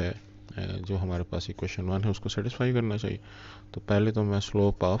मैं जो है जो हमारे पास इक्वेशन 1 है उसको सेटिस्फाई करना चाहिए। तो पहले तो मैं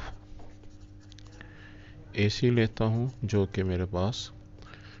स्लोप ऑफ ए सी लेता हूँ जो कि मेरे पास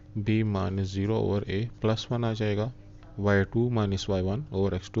b minus 0 over a plus 1 आ जाएगा, y2 minus y1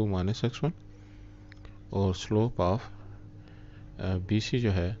 over x2 minus x1, और स्लोप ऑफ बी सी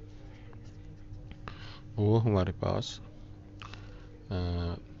जो है वो हमारे पास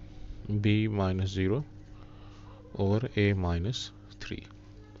b minus 0 over a minus 3।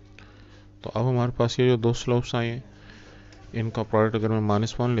 तो अब हमारे पास ये जो दो स्लोप्स आए हैं इनका प्रोडक्ट अगर मैं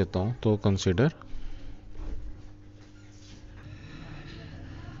 -1 लेता हूँ तो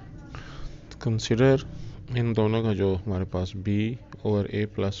कंसिडर इन दोनों का जो हमारे पास b ओवर a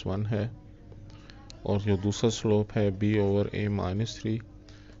प्लस 1 है और जो दूसरा स्लोप है b ओवर a माइनस 3,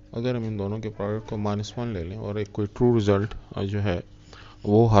 अगर हम इन दोनों के प्रोडक्ट को -1 ले लें और एक कोई ट्रू रिज़ल्ट जो है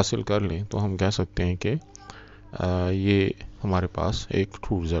वो हासिल कर लें तो हम कह सकते हैं कि ये हमारे पास एक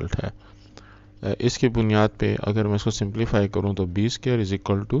ट्रू रिज़ल्ट है। इसकी बुनियाद पे अगर मैं इसको सिंप्लीफाई करूं तो b square is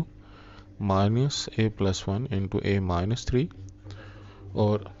equal to minus a plus 1 into a minus 3,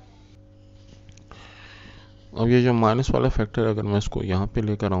 और अब ये जो माइनस वाला फैक्टर अगर मैं इसको यहाँ पे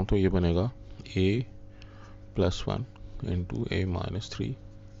लेकर आऊँ तो ये बनेगा a plus 1 into a minus 3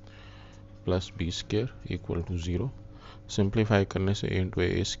 plus b square equal to 0। Simplify करने से a into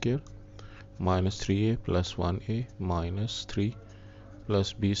a square minus 3a plus 1a minus 3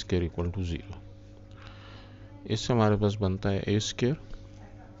 plus b square equal to 0। इससे हमारे पास बनता है a स्क्वायर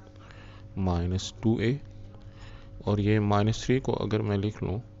माइनस 2a, और ये माइनस 3 को अगर मैं लिख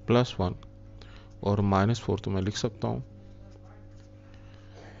लूँ प्लस 1 और माइनस 4 तो मैं लिख सकता हूँ,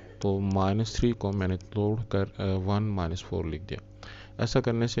 तो माइनस 3 को मैंने तोड़ कर 1 माइनस 4 लिख दिया। ऐसा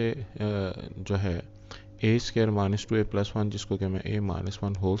करने से जो है a square minus 2a plus 1 जिसको कि मैं a माइनस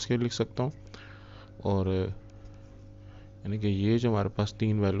 1 होल स्क्वायर लिख सकता हूँ, और यानी कि ये जो हमारे पास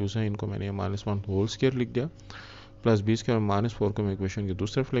तीन वैल्यूज़ हैं इनको मैंने माइनस 1 होल स्क्वायर लिख दिया, प्लस b स्क्वायर माइनस 4 को मैं इक्वेशन की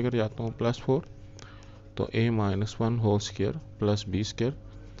दूसरे तरफ लेकर जाता हूँ प्लस 4, तो a minus 1 whole square plus b square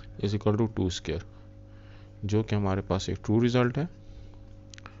is equal to 2 square, जो कि हमारे पास एक ट्रू रिज़ल्ट है।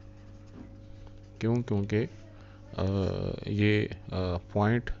 क्योंकि ये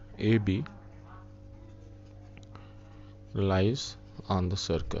point A B lies on the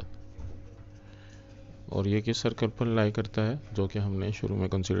circle, और ये किस सर्कल पर लाई करता है जो कि हमने शुरू में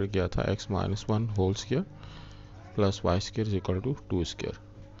कंसीडर किया था x minus 1 whole square plus Y square is equal to 2 square.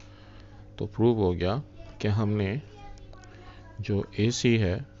 तो प्रूव हो गया कि हमने जो ए सी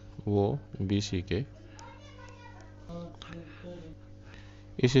है वो बी सी के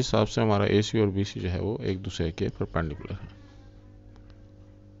इस हिसाब से हमारा ए सी और बी सी जो है वो एक दूसरे के परपेंडिकुलर है।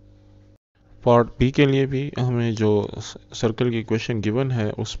 पार्ट बी के लिए भी हमें जो सर्कल की इक्वेशन गिवन है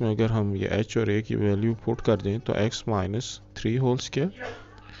उसमें अगर हम ये h और a की वैल्यू पुट कर दें तो x minus 3 whole square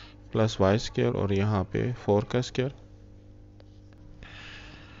plus Y square और यहाँ पे 4 का स्क्वायर,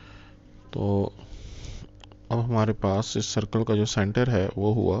 तो अब हमारे पास इस सर्कल का जो सेंटर है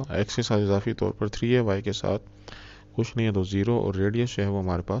वो हुआ x के साथ इजाफी तौर पर 3 है, y के साथ कुछ नहीं है तो 0, और रेडियस जो है वो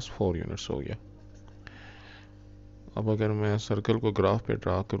हमारे पास 4 यूनिट्स हो गया। अब अगर मैं सर्कल को ग्राफ पे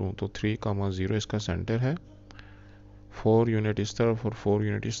ड्रा करूं तो 3,0 इसका सेंटर है, 4 यूनिट इस तरफ और 4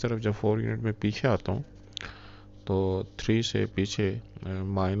 यूनिट इस तरफ। जब 4 यूनिट में पीछे आता हूं तो 3 से पीछे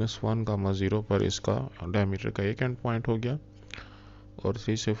 -1,0 पर इसका डायमीटर का एक एंड पॉइंट हो गया, और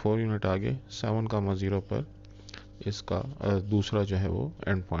 3 से 4 यूनिट आगे 7,0 पर इसका दूसरा जो है वो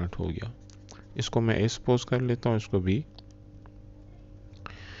एंड पॉइंट हो गया। इसको मैं ए सपोज कर लेता हूँ, इसको बी।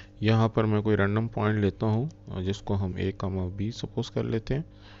 यहाँ पर मैं कोई रैंडम पॉइंट लेता हूँ जिसको हम ए कामा बी सपोज कर लेते हैं,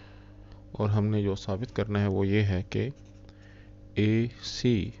 और हमने जो साबित करना है वो ये है कि ए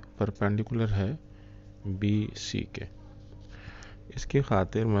सी परपेंडिकुलर है बी सी के। इसकी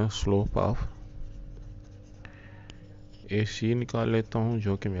खातिर मैं स्लोप ऑफ ए सी निकाल लेता हूँ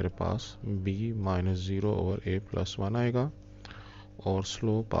जो कि मेरे पास b minus 0 over a plus 1 आएगा, और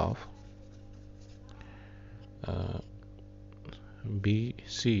स्लोप ऑफ बी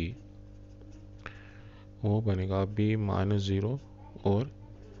सी वो बनेगा b माइनस 0 और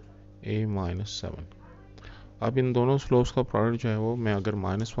a माइनस 7। अब इन दोनों स्लोप्स का प्रोडक्ट जो है वो मैं अगर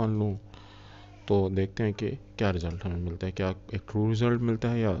 -1 लूँ तो देखते हैं कि क्या रिजल्ट हमें मिलता है, क्या एक ट्रू रिजल्ट मिलता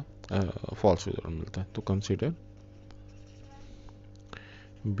है या फॉल्स रिजल्ट मिलता है। तो consider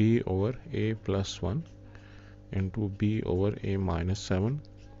b over a plus 1 into b over a minus 7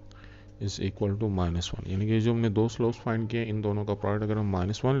 is equal to -1, यानी कि जो हमने दो स्लोप्स फाइंड किए इन दोनों का प्रोडक्ट अगर हम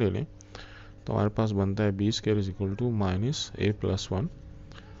 -1 ले लें तो हमारे पास बनता है b square is equal to minus a plus 1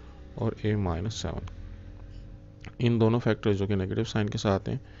 और a माइनस 7। इन दोनों फैक्टर जो कि नेगेटिव साइन के साथ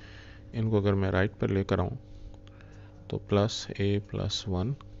हैं, इनको अगर मैं राइट पर लेकर आऊँ तो plus A plus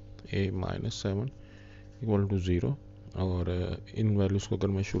 1 A minus 7 equal to 0, और इन वैल्यूज़ को अगर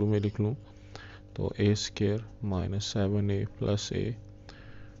मैं शुरू में लिख लूँ तो ए स्केयर माइनस 7a प्लस ए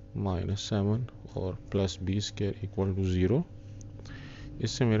माइनस 7 और plus B square equal to 0।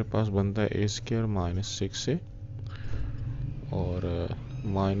 इससे मेरे पास बनता है ए स्केयर माइनस 6a और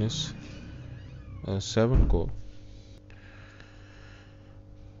माइनस 7 को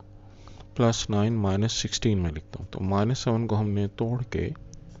प्लस 9 माइनस 16 में लिखता हूँ। तो माइनस 7 को हमने तोड़ के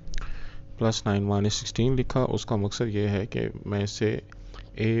प्लस 9 माइनस 16 लिखा। उसका मकसद ये है कि मैं इसे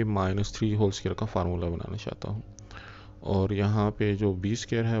a माइनस 3 होल स्केयर का फार्मूला बनाना चाहता हूँ, और यहाँ पे जो b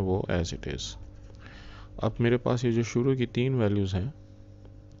स्केयर है वो एज इट इज़। अब मेरे पास ये जो शुरू की 3 वैल्यूज़ हैं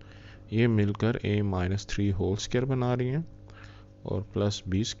ये मिलकर a माइनस 3 होल स्केयर बना रही हैं, और प्लस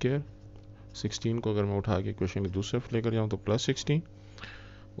b स्केयर 16 को अगर मैं उठा के क्वेश्चन की दूसरी तरफ लेकर जाऊँ तो प्लस 16,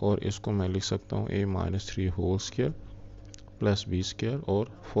 और इसको मैं लिख सकता हूँ a minus 3 whole square plus b square और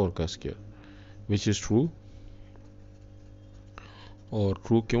 4 का स्केयर, विच इज़ ट्रू। और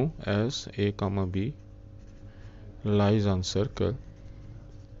ट्रू क्यों? As a comma b lies on circle,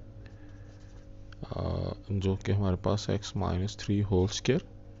 जो कि हमारे पास x minus 3 whole square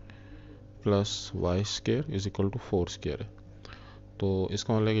plus Y square is equal to 4 square है। तो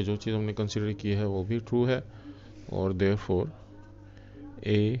इसका मतलब कि जो चीज़ हमने कंसिडर की है वो भी ट्रू है, और therefore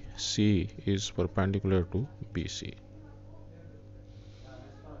AC is perpendicular to BC।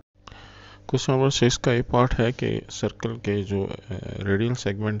 Question number 6 का ये पार्ट है कि सर्कल के जो रेडियल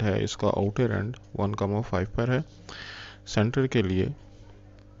सेगमेंट है इसका आउटर एंड 1,5 पर है। सेंटर के लिए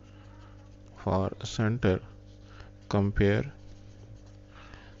फॉर सेंटर कंपेयर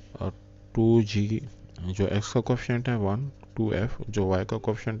 2g जो x का कोफिशिएंट है 1, 2f जो y का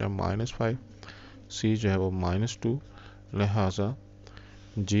कोफिशिएंट है -5, c जो है वो -2, लिहाजा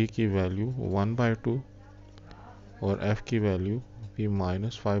g की वैल्यू 1/2 और f की वैल्यू भी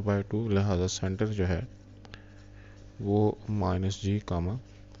 -5/2, लिहाजा सेंटर जो है वो -g comma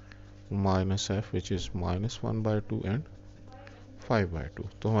 -f which is -1/2 and 5/2।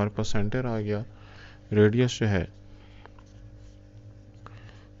 तो हमारे पास सेंटर आ गया। रेडियस जो है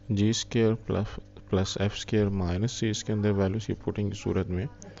g square plus f square minus c, इसके अंदर वैल्यूज की पुटिंग की सूरत में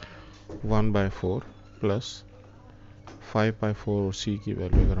 1/4 प्लस 5/4 और c की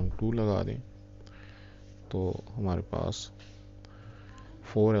वैल्यू अगर हम 2 लगा दें तो हमारे पास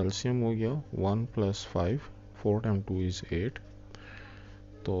 4 एलसीएम हो गया। 1 + 5, 4 × 2 इज़ 8,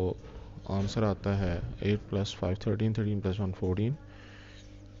 तो आंसर आता है 8 + 5 13, 13 + 1 14,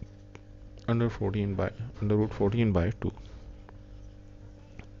 √14/2।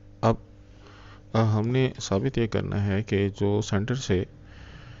 अब हमने साबित ये करना है कि जो सेंटर से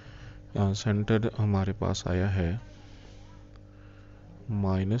सेंटर हमारे पास आया है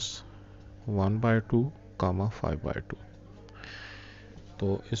 -1/2, 5/2,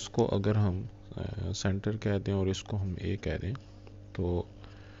 तो इसको अगर हम सेंटर कह दें और इसको हम A कह दें तो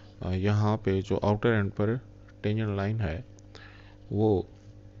यहाँ पे जो आउटर एंड पर टेंजेंट लाइन है वो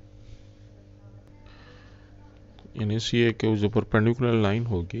यानी CA के जो परपेंडिकुलर लाइन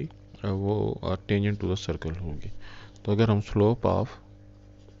होगी वो टेंजेंट टू द सर्कल होगी। तो अगर हम स्लोप ऑफ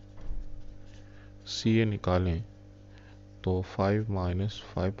CA निकालें तो 5 -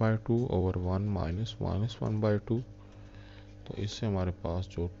 5/2 ओवर 1 - -1/2, तो इससे हमारे पास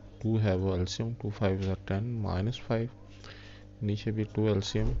जो 2 है वो एलसीएम 2 5 10 -5, नीचे भी 2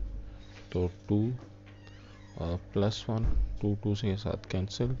 एलसीएम तो 2 + 1 2 2 के साथ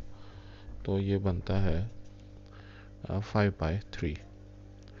कैंसिल, तो ये बनता है 5/3।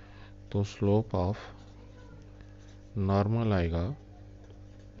 तो स्लोप ऑफ नॉर्मल आएगा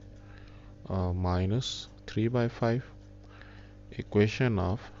 -3/5। इक्वेशन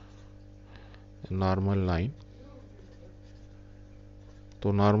ऑफ नॉर्मल लाइन,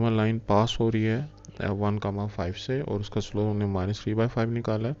 तो नॉर्मल लाइन पास हो रही है 1,5 से और उसका स्लोप हमने -3/5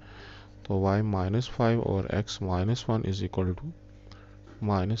 निकाला है, तो y -5 और x -1 इज इक्वल टू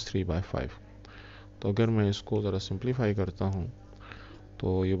 -3/5। तो अगर मैं इसको ज़रा सिंप्लीफाई करता हूँ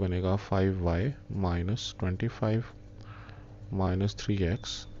तो ये बनेगा 5y - 25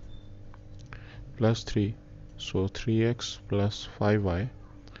 -3x + 3, सो 3x + 5y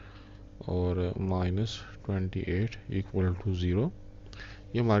और -28 = 0।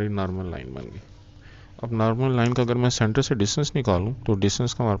 ये हमारी नॉर्मल लाइन बन गई। अब नॉर्मल लाइन का अगर मैं सेंटर से डिस्टेंस निकालूं तो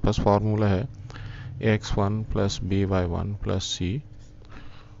डिस्टेंस का हमारे पास फार्मूला है ax1 + by1 + c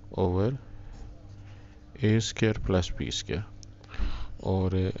over a² + b²।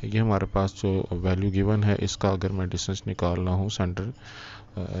 और ये हमारे पास जो वैल्यू गिवन है इसका अगर मैं डिस्टेंस निकाल रहा हूँ सेंटर,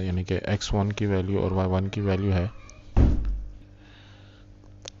 यानी कि x1 की वैल्यू और y1 की वैल्यू है,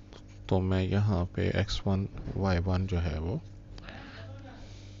 तो मैं यहाँ पे x1 y1 जो है वो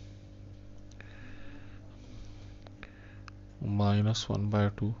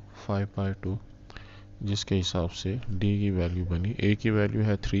 -1/2 5/2, जिसके हिसाब से d की वैल्यू बनी, a की वैल्यू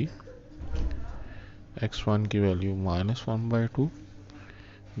है 3, x1 की वैल्यू -1/2,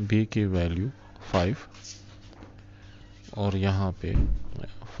 b की वैल्यू 5 और यहाँ पे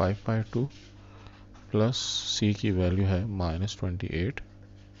 5/2 प्लस c की वैल्यू है -28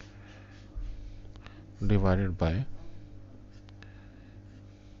 divided by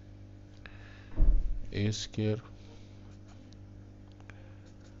a square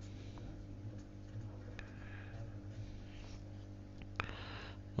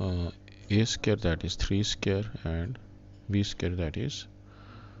a square that is 3 square and b square that is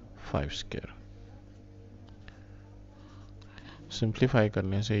 5 square। Simplify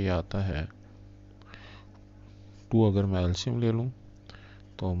करने से ये आता है 2, अगर मैं एलसीएम ले लूँ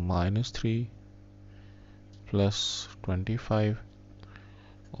तो -3 प्लस 25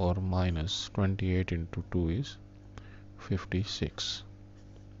 और -28 इंटू 2 इज 56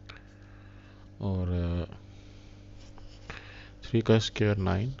 और 3 का स्क्वायर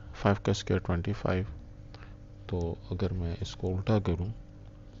 9, 5 का स्क्वायर 25। तो अगर मैं इसको उल्टा करूं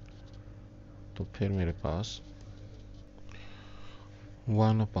तो फिर मेरे पास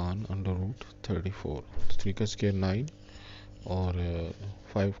 1/√34, 3 का स्क्वायर 9 और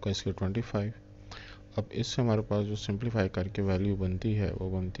 5 का स्क्वायर 25। अब इससे हमारे पास जो सिंप्लीफाई करके वैल्यू बनती है वो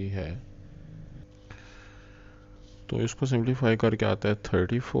बनती है, तो इसको सिंप्लीफाई करके आता है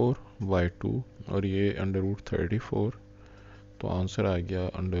 34/2 और ये √34, तो आंसर आ गया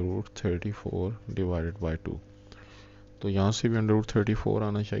 √34 डिवाइडेड बाय 2। तो यहाँ से भी √34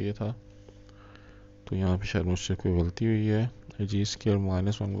 आना चाहिए था, तो यहाँ पे शायद मुझसे कोई गलती हुई है। जी स्क्वायर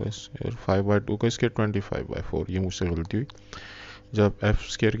 -1 5/2 का स्क्वायर 25/4, ये मुझसे गलती हुई। जब एफ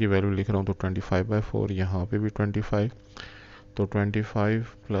स्क्वायर की वैल्यू लिख रहा हूँ तो 25/4, यहाँ पे भी 25, तो 25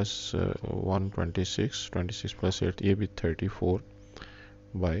 प्लस 1 26, 26 प्लस 8 ये भी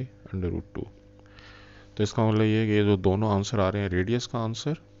 34/√2। तो इसका मतलब ये है कि ये जो दोनों आंसर आ रहे हैं रेडियस का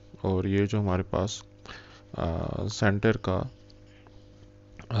आंसर और ये जो हमारे पास सेंटर का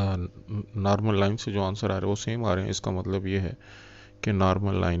नॉर्मल लाइन से जो आंसर आ रहे हैं वो सेम आ रहे हैं। इसका मतलब ये है कि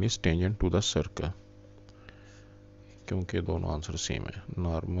normal line is tangent to the circle, क्योंकि दोनों आंसर सेम है।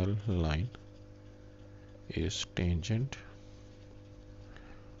 Normal line is tangent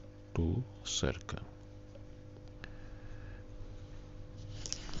to circle.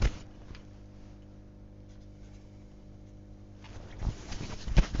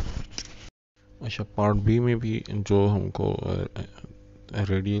 अच्छा, पार्ट बी में भी जो हमको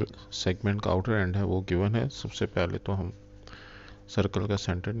रेडियल सेगमेंट का आउटर एंड है वो गिवन है। सबसे पहले तो हम सर्कल का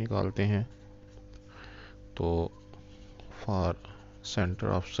सेंटर निकालते हैं। तो फॉर सेंटर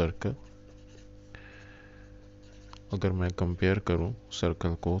ऑफ सर्कल अगर मैं कंपेयर करूं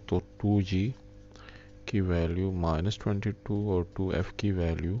सर्कल को, तो 2g की वैल्यू -22 और 2f की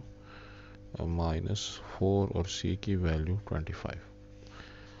वैल्यू -4 और c की वैल्यू 25।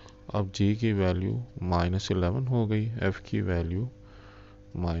 अब g की वैल्यू -11 हो गई, f की वैल्यू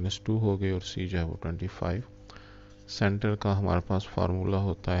 -2 हो गई और c जो है वो 25। सेंटर का हमारे पास फार्मूला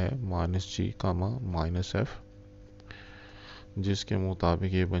होता है -g, -f, जिसके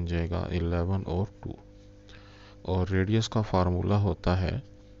मुताबिक ये बन जाएगा 11 और 2। और रेडियस का फार्मूला होता है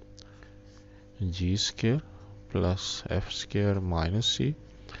g square plus f square minus c,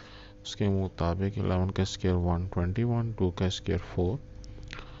 उसके मुताबिक 11 का स्क्वायर 121, 2 का स्क्वायर 4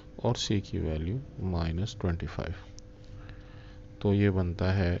 और c की वैल्यू -25। तो ये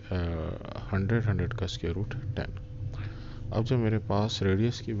बनता है 100 का स्क्वायर रूट 10। अब जब मेरे पास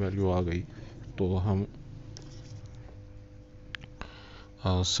रेडियस की वैल्यू आ गई तो हम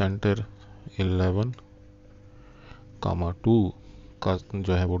सेंटर 11, 2 का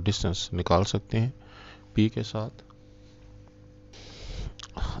जो है वो डिस्टेंस निकाल सकते हैं p के साथ।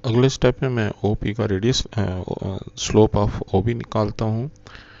 अगले स्टेप में मैं OP का रेडियस स्लोप ऑफ OB निकालता हूँ,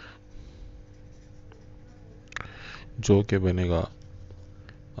 जो कि बनेगा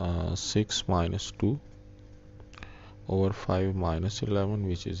 6 - 2 over 5 - 11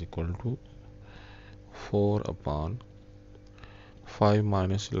 which is equal to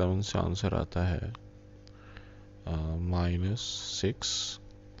 4/5 - 11 से आंसर आता है -6,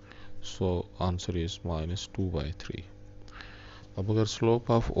 so answer is -2/3। अब अगर स्लोप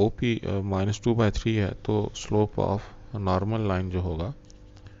ऑफ OP -2/3 है तो स्लोप ऑफ नॉर्मल लाइन जो होगा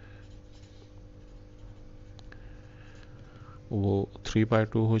वो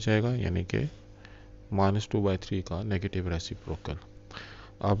 3/2 हो जाएगा, यानी कि -2/3 का नेगेटिव रेसिप्रोकल।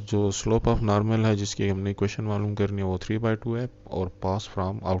 अब जो स्लोप ऑफ नॉर्मल है जिसकी हमने इक्वेशन मालूम करनी है वो 3/2 है, और पास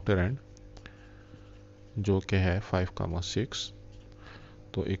फ्रॉम आउटर एंड जो कि है 5,6।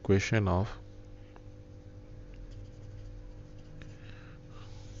 तो इक्वेशन ऑफ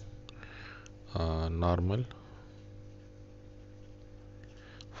नॉर्मल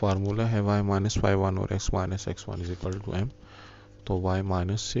फार्मूला है y-5 और x-x1 is equal to m। तो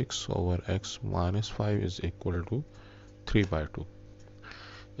y-6 over x-5 is equal to 3/2।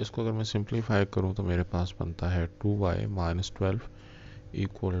 इसको अगर मैं सिंप्लीफाई करूं तो मेरे पास बनता है 2y-12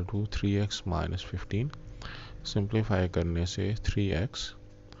 equal to 3x-15। Simplify करने से 3x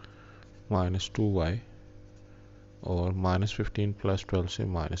 -2y और -15 + 12 से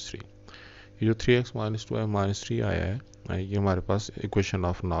 -3। ये जो 3x -2y -3 आया है, ये हमारे पास इक्वेशन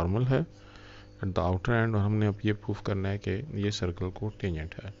ऑफ नॉर्मल है एट द आउटर एंड, और हमने अब ये प्रूफ करना है कि ये सर्कल को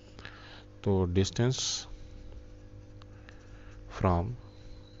टेंजेंट है। तो डिस्टेंस फ्रॉम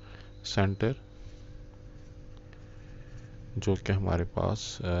सेंटर जो कि हमारे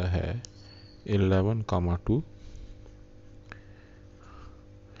पास है 11,2,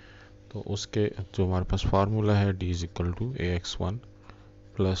 तो उसके जो हमारे पास फार्मूला है d is equal to ax1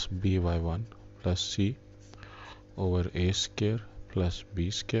 plus by1 plus c over a square plus b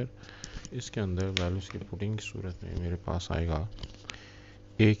square. इसके अंदर वैल्यूज की पुटिंग की सूरत में मेरे पास आएगा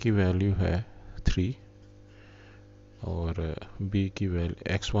a की वैल्यू है 3 और b की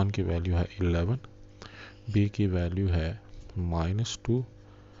वैल्यू x1 की वैल्यू है 11, b की वैल्यू है -2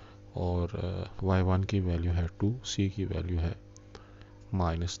 और y1 की वैल्यू है 2, c की वैल्यू है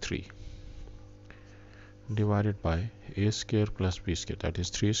 -3 divided by a square plus b square, that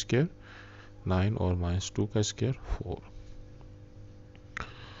is 3 square 9 और -2 का स्क्र 4।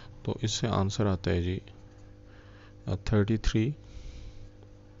 तो इससे आंसर आता है जी 33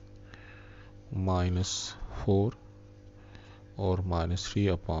 -4 और -3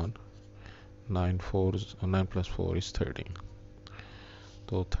 अपॉन 9 + 4 इज 13।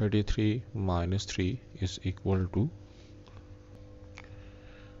 तो 33 - 3 इज इक्वल टू,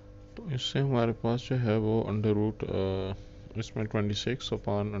 तो इससे हमारे पास जो है वो अंडर रूट इसमें 26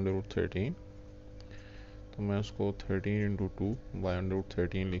 अपॉन √13, तो मैं उसको 13 × 2 बाय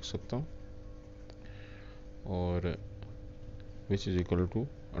 √13 लिख सकता हूँ, और विच इज इक्वल टू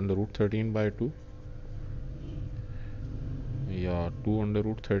 √13/2 या 2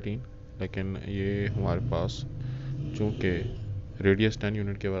 √13। लेकिन ये हमारे पास चूँकि रेडियस 10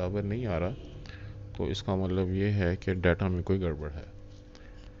 यूनिट के बराबर नहीं आ रहा, तो इसका मतलब ये है कि डाटा में कोई गड़बड़ है।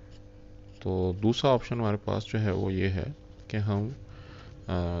 तो दूसरा ऑप्शन हमारे पास जो है वो ये है कि हम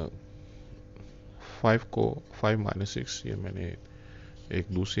 5 को 5 - 6, ये मैंने एक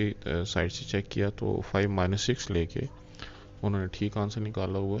दूसरी साइड से चेक किया तो 5 - 6 लेके उन्होंने ठीक आंसर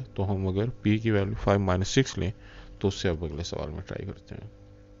निकाला हुआ है। तो हम अगर p की वैल्यू 5 - 6 लें तो उससे अब अगले सवाल में ट्राई करते हैं।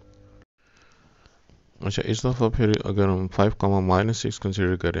 अच्छा, इस दफ़ा फिर अगर हम 5, -6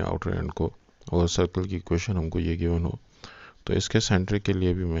 कंसिडर करें आउटर एंड को और सर्कल की इक्वेशन हमको ये गिवन हो, तो इसके सेंटर के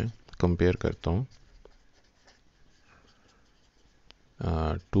लिए भी मैं कंपेयर करता हूँ।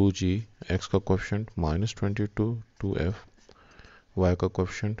 2g, x का कोएफिशिएंट -22, 2f, y का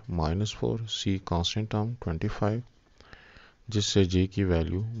कोएफिशिएंट -4, c कांस्टेंट टर्म 25, जिससे g की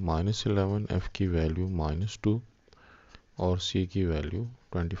वैल्यू -11, f की वैल्यू -2 और c की वैल्यू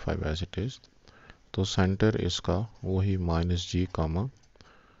 25 एज इट इज़। तो सेंटर इसका वही -g,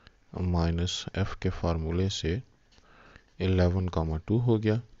 -f के फार्मूले से 11,2 हो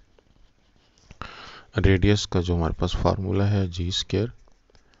गया। रेडियस का जो हमारे पास फार्मूला है g²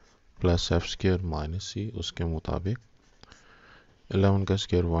 प्लस f² - c, उसके मुताबिक 11 का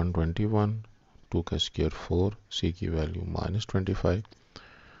स्क्वायर 121, 2 का स्क्वायर 4, c की वैल्यू -25।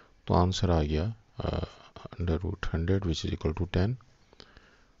 तो आंसर आ गया √100 विच इज इक्वल टू 10।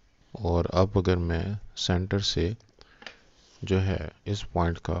 और अब अगर मैं सेंटर से जो है इस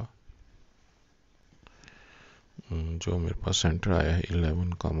पॉइंट का जो मेरे पास सेंटर आया है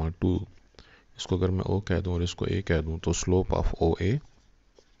 11,2, इसको अगर मैं O कह दूं और इसको A कह दूं, तो स्लोप ऑफ OA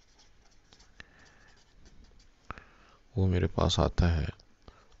वो मेरे पास आता है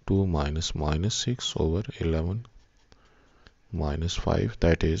 2 - -6 ओवर 11 - 5,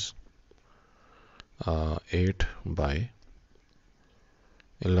 दैट इज 8/11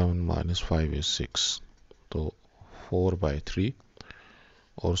 - 5 इज 6, तो 4/3।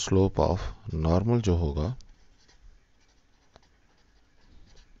 और स्लोप ऑफ नॉर्मल जो होगा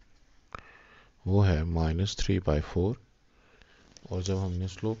वो है -3/4। और जब हमने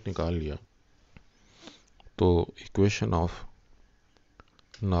स्लोप निकाल लिया तो इक्वेशन ऑफ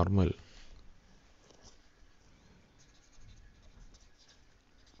नॉर्मल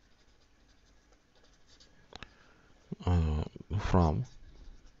फ्रॉम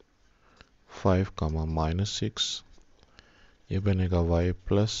 5, -6, ये बनेगा y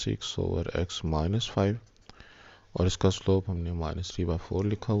 + 6 ओवर x - 5 और इसका स्लोप हमने -3/4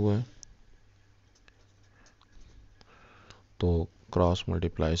 लिखा हुआ है। तो क्रॉस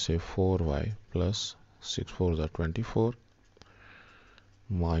मल्टीप्लाई से 4y + 6 4 = 24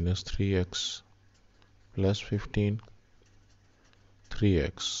 -3x + 15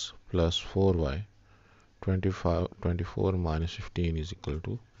 3x + 4y 24 - 15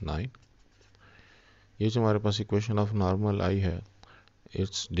 = 9। ये जो हमारे पास इक्वेशन ऑफ नॉर्मल आई है,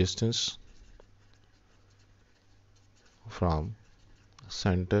 इट्स डिस्टेंस फ्रॉम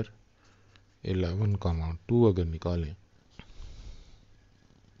सेंटर 11, 2 अगर निकालें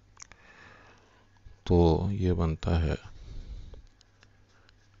तो ये बनता है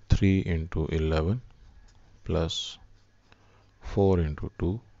 3 × 11 + 4 ×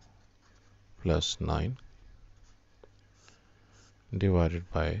 2 + 9 डिवाइडेड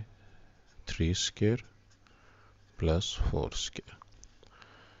बाय 3² + 4²।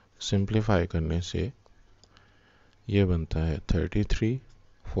 सिंप्लीफाई करने से ये बनता है 33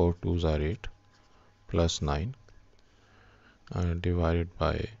 4 2s are 8 + 9 डिवाइडेड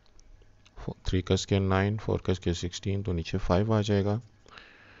बाय 3 का स्क्वायर 9 4 का स्क्वायर 16, तो नीचे 5 आ जाएगा।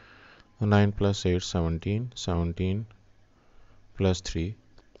 9 + 8 17 17 + 3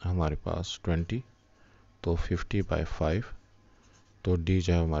 हमारे पास 20, तो 50/5। तो डी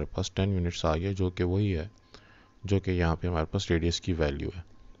जो है हमारे पास 10 यूनिट्स आ गया, जो कि वही है जो कि यहाँ पे हमारे पास रेडियस की वैल्यू है।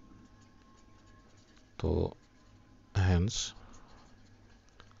 तो hence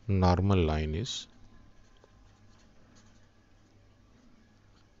normal line is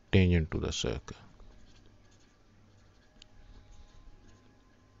tangent to the circle।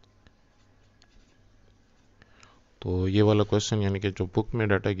 तो ये वाला क्वेश्चन यानी कि जो बुक में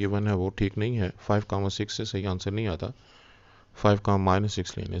डाटा गिवन है वो ठीक नहीं है। 5, 6 से सही आंसर नहीं आता। 5,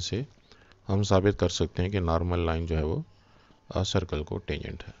 -6 लेने से हम साबित कर सकते हैं कि नॉर्मल लाइन जो है वो सर्कल को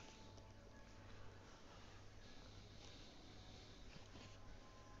टेंजेंट है।